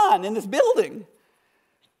going on in this building?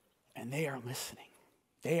 And they are listening.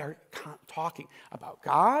 They are talking about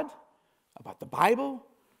God, about the Bible,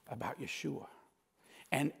 about Yeshua.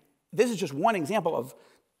 And this is just one example of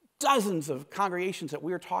dozens of congregations that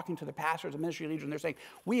we are talking to the pastors and ministry leaders, and they're saying,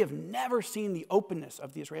 we have never seen the openness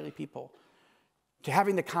of the Israeli people to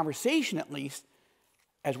having the conversation, at least,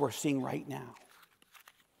 as we're seeing right now.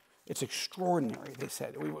 It's extraordinary, they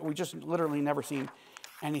said. We just literally never seen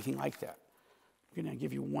anything like that. I'm going to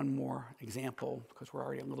give you one more example because we're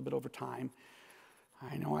already a little bit over time.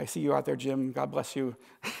 I know I see you out there, Jim. God bless you.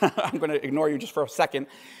 I'm going to ignore you just for a second.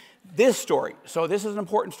 This story. So this is an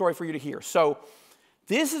important story for you to hear. So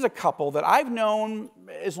this is a couple that I've known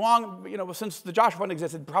as long, since the Joshua Fund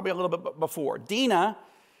existed, probably a little bit before. Dina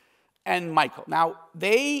and Michael. Now,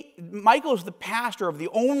 Michael is the pastor of the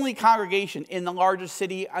only congregation in the largest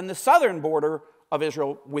city on the southern border of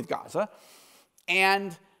Israel with Gaza.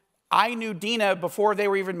 And I knew Dina before they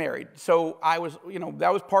were even married. So I was,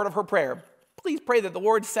 that was part of her prayer. Please pray that the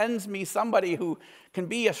Lord sends me somebody who can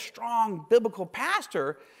be a strong biblical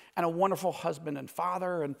pastor and a wonderful husband and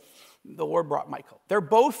father. And the Lord brought Michael. They're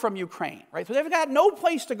both from Ukraine, right? So they've got no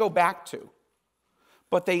place to go back to,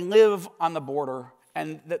 but they live on the border.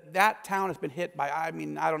 And that town has been hit by, I don't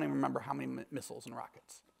even remember how many missiles and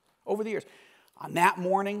rockets over the years. On that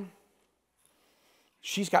morning,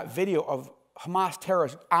 she's got video of Hamas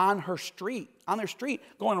terrorists on their street,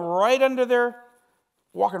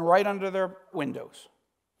 walking right under their windows.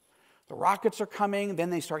 The rockets are coming,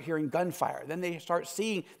 then they start hearing gunfire, then they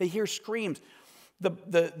hear screams.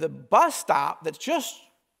 The bus stop that's just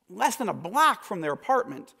less than a block from their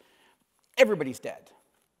apartment, everybody's dead.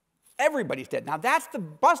 Everybody's dead. Now that's the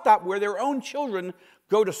bus stop where their own children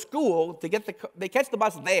go to school they catch the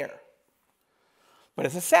bus there. But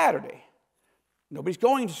it's a Saturday. Nobody's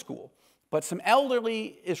going to school. But some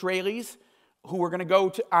elderly Israelis who were going to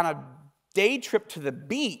go on a day trip to the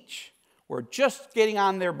beach were just getting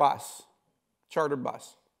on their bus, chartered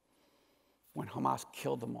bus, when Hamas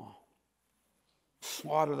killed them all,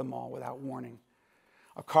 slaughtered them all without warning.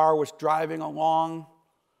 A car was driving along.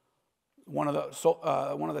 One of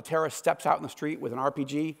the terrorists steps out in the street with an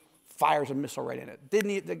RPG, fires a missile right in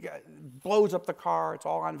it. Blows up the car. It's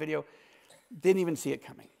all on video. Didn't even see it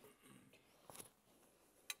coming.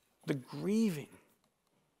 The grieving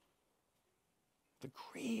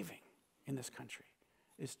in this country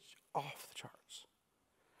is off the charts.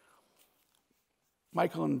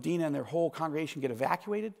 Michael and Dina and their whole congregation get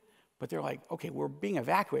evacuated, but they're like, okay, we're being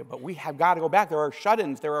evacuated, but we have got to go back. There are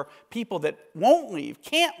shut-ins. There are people that won't leave,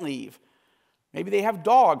 can't leave. Maybe they have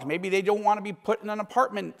dogs. Maybe they don't want to be put in an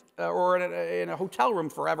apartment or in a hotel room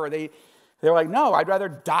forever. They're like, no, I'd rather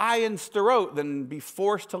die in Sderot than be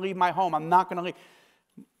forced to leave my home. I'm not going to leave.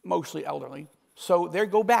 Mostly elderly. So they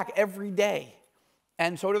go back every day.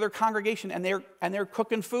 And so to their congregation, and they're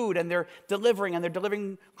cooking food, and they're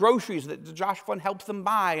delivering groceries that the Joshua Fund helps them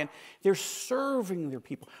buy, and they're serving their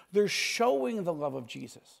people. They're showing the love of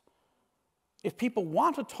Jesus. If people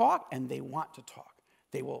want to talk, and they want to talk,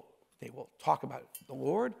 they will talk about the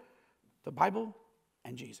Lord, the Bible,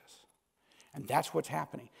 and Jesus. And that's what's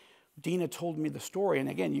happening. Dina told me the story, and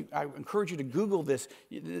again, I encourage you to Google this.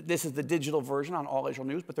 This is the digital version on All Israel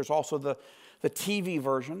News, but there's also the TV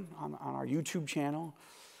version on our YouTube channel.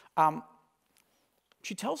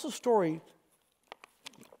 She tells the story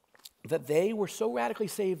that they were so radically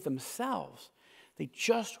saved themselves, they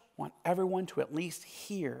just want everyone to at least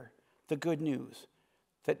hear the good news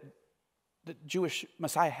that the Jewish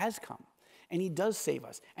Messiah has come. And he does save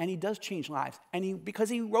us, and he does change lives, and because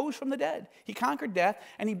he rose from the dead. He conquered death,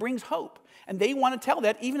 and he brings hope. And they want to tell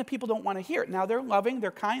that, even if people don't want to hear it. Now, they're loving,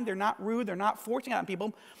 they're kind, they're not rude, they're not forcing it on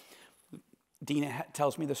people. Dina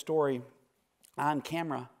tells me the story on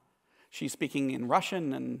camera. She's speaking in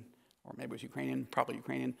Russian, or maybe it was Ukrainian, probably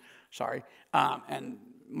Ukrainian, sorry. And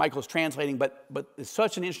Michael's translating, but it's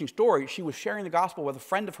such an interesting story. She was sharing the gospel with a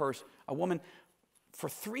friend of hers, a woman, for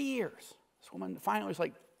 3 years. This woman finally was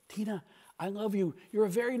like, Dina, I love you. You're a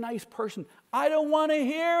very nice person. I don't want to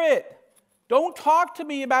hear it. Don't talk to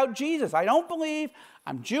me about Jesus. I don't believe.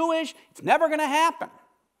 I'm Jewish. It's never going to happen.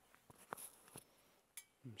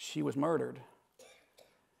 She was murdered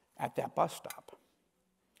at that bus stop.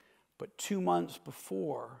 But 2 months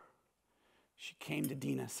before, she came to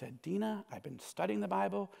Dina and said, Dina, I've been studying the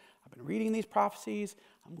Bible. I've been reading these prophecies.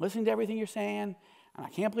 I'm listening to everything you're saying, and I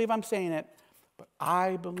can't believe I'm saying it. But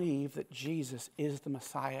I believe that Jesus is the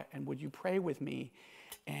Messiah, and would you pray with me?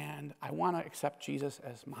 And I want to accept Jesus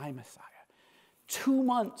as my Messiah. 2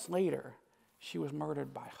 months later, she was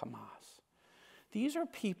murdered by Hamas. These are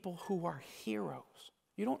people who are heroes.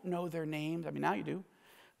 You don't know their names. I mean, now you do.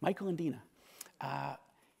 Michael and Dina.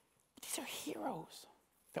 These are heroes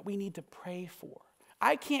that we need to pray for.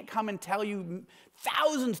 I can't come and tell you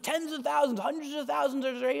thousands, tens of thousands, hundreds of thousands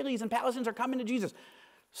of Israelis and Palestinians are coming to Jesus.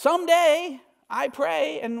 Someday, I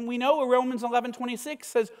pray, and we know Romans 11:26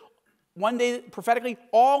 says, one day, prophetically,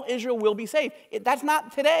 all Israel will be saved. That's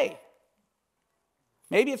not today.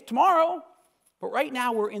 Maybe it's tomorrow, but right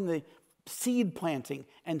now we're in the seed planting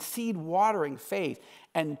and seed watering phase.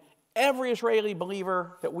 And every Israeli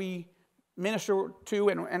believer that we minister to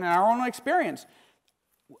and in our own experience,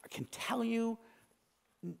 I can tell you,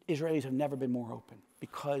 Israelis have never been more open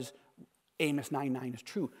because Amos 9:9 is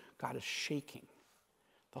true. God is shaking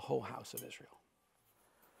the whole house of Israel.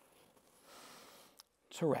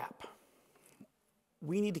 To wrap,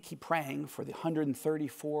 we need to keep praying for the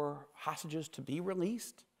 134 hostages to be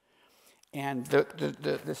released. And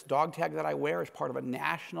this dog tag that I wear is part of a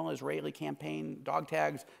national Israeli campaign. Dog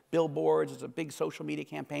tags, billboards, it's a big social media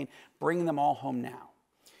campaign. Bring them all home now.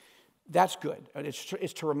 That's good.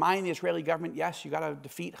 It's to remind the Israeli government, yes, you got to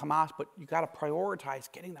defeat Hamas, but you got to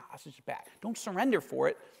prioritize getting the hostages back. Don't surrender for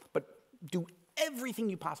it, but do everything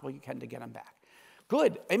you possibly can to get them back.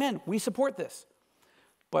 Good. Amen. We support this.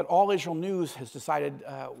 But All Israel News has decided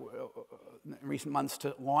in recent months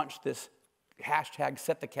to launch this hashtag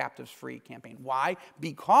Set the Captives Free campaign. Why?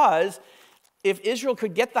 Because if Israel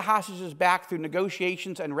could get the hostages back through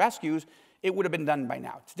negotiations and rescues, it would have been done by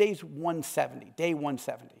now. Today's 170, day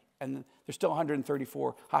 170. And there's still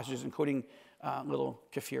 134 hostages, including little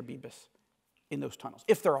Kafir Bibas in those tunnels,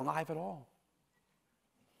 if they're alive at all.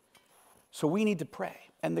 So we need to pray.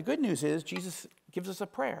 And the good news is Jesus gives us a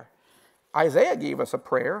prayer. Isaiah gave us a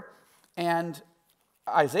prayer, and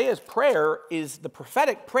Isaiah's prayer is the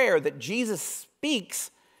prophetic prayer that Jesus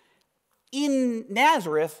speaks in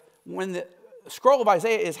Nazareth when the scroll of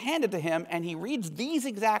Isaiah is handed to him, and he reads these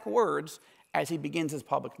exact words as he begins his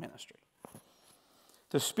public ministry.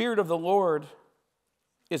 The Spirit of the Lord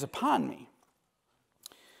is upon me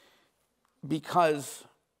because,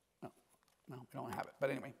 no, we don't have it, but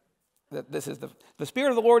anyway. This is the Spirit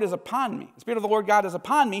of the Lord is upon me. The Spirit of the Lord God is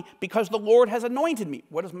upon me because the Lord has anointed me.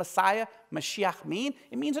 What does Messiah, Mashiach mean?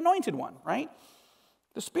 It means anointed one, right?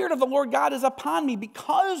 The Spirit of the Lord God is upon me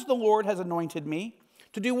because the Lord has anointed me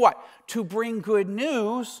to do what? To bring good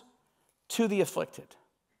news to the afflicted.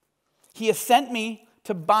 He has sent me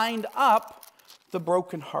to bind up the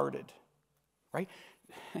brokenhearted, right?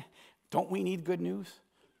 Don't we need good news?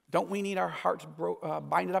 Don't we need our hearts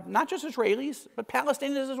binded up? Not just Israelis, but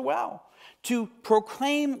Palestinians as well. To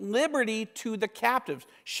proclaim liberty to the captives,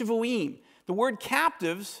 shivuim. The word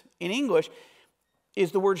captives in English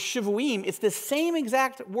is the word shivuim. It's the same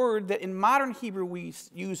exact word that in modern Hebrew we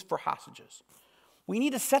use for hostages. We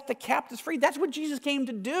need to set the captives free. That's what Jesus came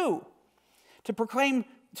to do. To proclaim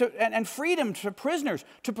and freedom to prisoners,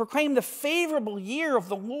 to proclaim the favorable year of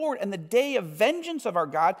the Lord and the day of vengeance of our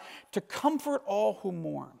God, to comfort all who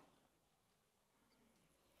mourn.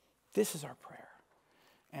 This is our prayer.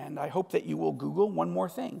 And I hope that you will Google one more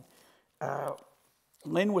thing.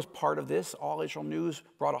 Lynn was part of this. All Israel News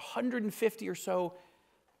brought 150 or so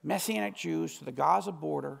Messianic Jews to the Gaza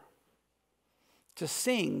border to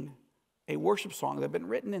sing a worship song that had been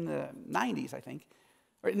written in the 90s, I think,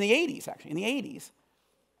 or in the 80s, actually, in the 80s,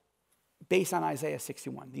 based on Isaiah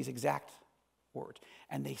 61, these exact words.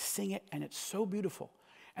 And they sing it, and it's so beautiful.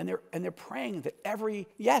 And they're praying that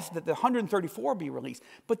that the 134 be released,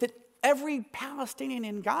 but that every Palestinian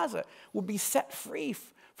in Gaza will be set free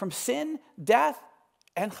from sin, death,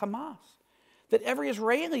 and Hamas. That every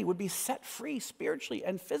Israeli would be set free spiritually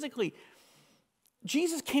and physically.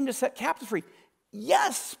 Jesus came to set captives free.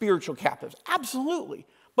 Yes, spiritual captives, absolutely.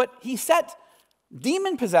 But he set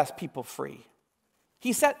demon-possessed people free.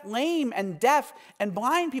 He set lame and deaf and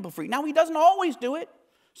blind people free. Now, he doesn't always do it.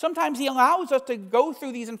 Sometimes he allows us to go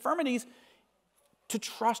through these infirmities to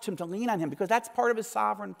trust him, to lean on him, because that's part of his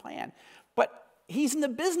sovereign plan. But he's in the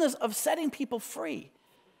business of setting people free.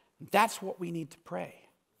 That's what we need to pray.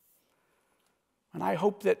 And I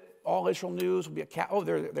hope that All Israel News will be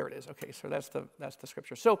there it is. Okay, so that's the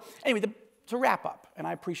scripture. So anyway, to wrap up, and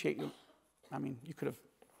I appreciate you. I mean,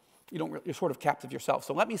 you're sort of captive yourself.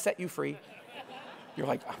 So let me set you free. You're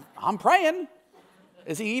like, I'm praying.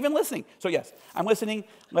 Is he even listening? So yes, I'm listening.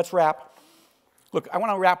 Let's wrap. Look, I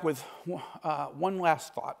want to wrap with one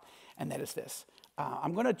last thought, and that is this.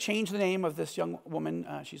 I'm going to change the name of this young woman.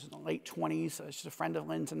 She's in the late 20s. She's a friend of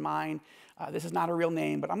Lynn's and mine. This is not her real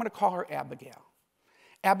name, but I'm going to call her Abigail.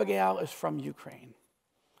 Abigail is from Ukraine.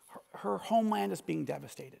 Her homeland is being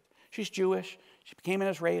devastated. She's Jewish. She became an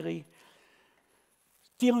Israeli,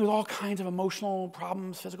 dealing with all kinds of emotional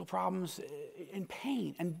problems, physical problems. in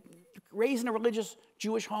pain. And raised in a religious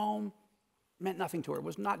Jewish home meant nothing to her. It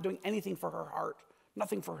was not doing anything for her heart,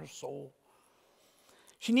 nothing for her soul.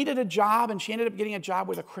 She needed a job, and she ended up getting a job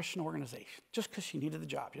with a Christian organization just because she needed the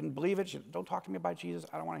job. She didn't believe it. She said, don't talk to me about Jesus.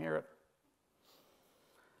 I don't want to hear it.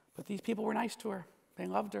 But these people were nice to her. They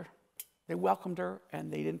loved her. They welcomed her,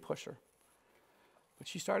 and they didn't push her. But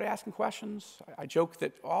she started asking questions. I joke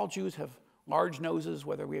that all Jews have large noses,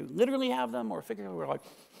 whether we literally have them or figuratively. We're like,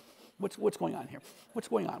 what's going on here? What's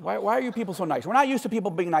going on? Why are you people so nice? We're not used to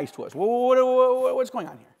people being nice to us. What's going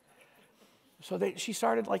on here? So she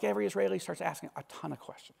started, like every Israeli, starts asking a ton of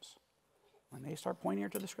questions. And they start pointing her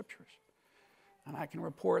to the scriptures. And I can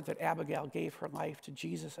report that Abigail gave her life to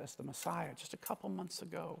Jesus as the Messiah just a couple months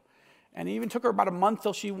ago. And it even took her about a month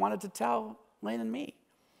till she wanted to tell Lynn and me.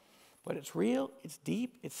 But it's real, it's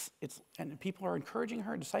deep, and people are encouraging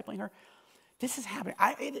her, discipling her. This is happening.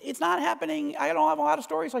 It's not happening. I don't have a lot of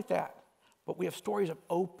stories like that. But we have stories of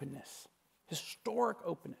openness, historic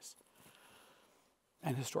openness,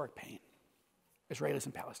 and historic pain. Israelis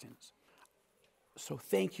and Palestinians. So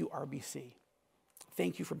thank you, RBC.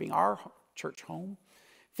 Thank you for being our church home.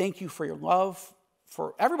 Thank you for your love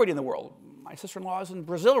for everybody in the world. My sister-in-law is in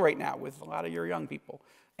Brazil right now with a lot of your young people.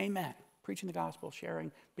 Amen. Preaching the gospel,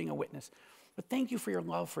 sharing, being a witness. But thank you for your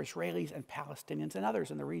love for Israelis and Palestinians and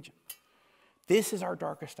others in the region. This is our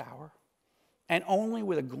darkest hour. And only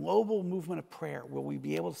with a global movement of prayer will we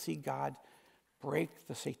be able to see God break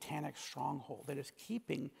the satanic stronghold that is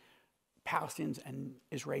keeping Palestinians and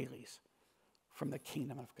Israelis from the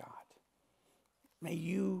kingdom of God. May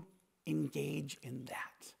you engage in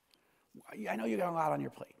that. I know you got a lot on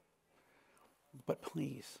your plate, but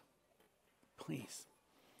please, please.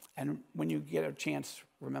 And when you get a chance,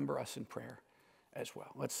 remember us in prayer as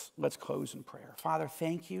well. Let's close in prayer. Father,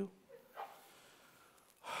 thank you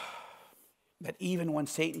that even when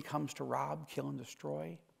Satan comes to rob, kill, and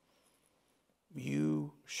destroy,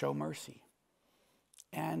 you show mercy.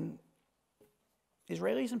 And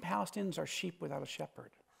Israelis and Palestinians are sheep without a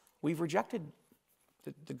shepherd. We've rejected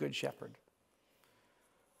the good shepherd.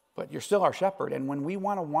 But you're still our shepherd. And when we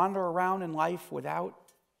want to wander around in life without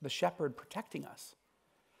the shepherd protecting us,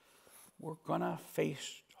 we're going to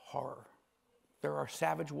face horror. There are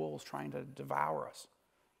savage wolves trying to devour us.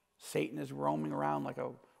 Satan is roaming around like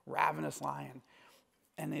a ravenous lion.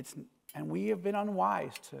 And we have been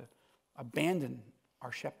unwise to abandon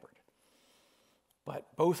our shepherd.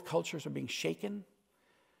 But both cultures are being shaken.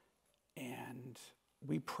 And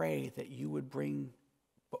we pray that you would bring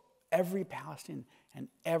every Palestinian and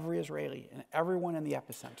every Israeli and everyone in the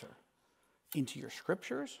epicenter into your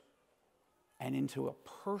scriptures and into a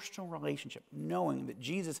personal relationship, knowing that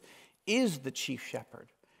Jesus is the chief shepherd.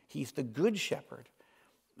 He's the good shepherd,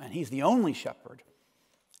 and he's the only shepherd.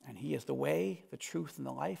 And he is the way, the truth, and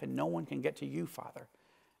the life, and no one can get to you, Father,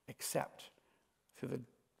 except through the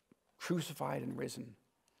crucified and risen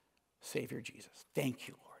Savior Jesus. Thank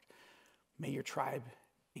you, Lord. May your tribe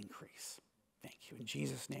increase. Thank you. In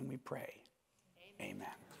Jesus' name we pray. Amen.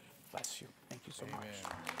 Bless you. Thank you so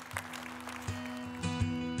much.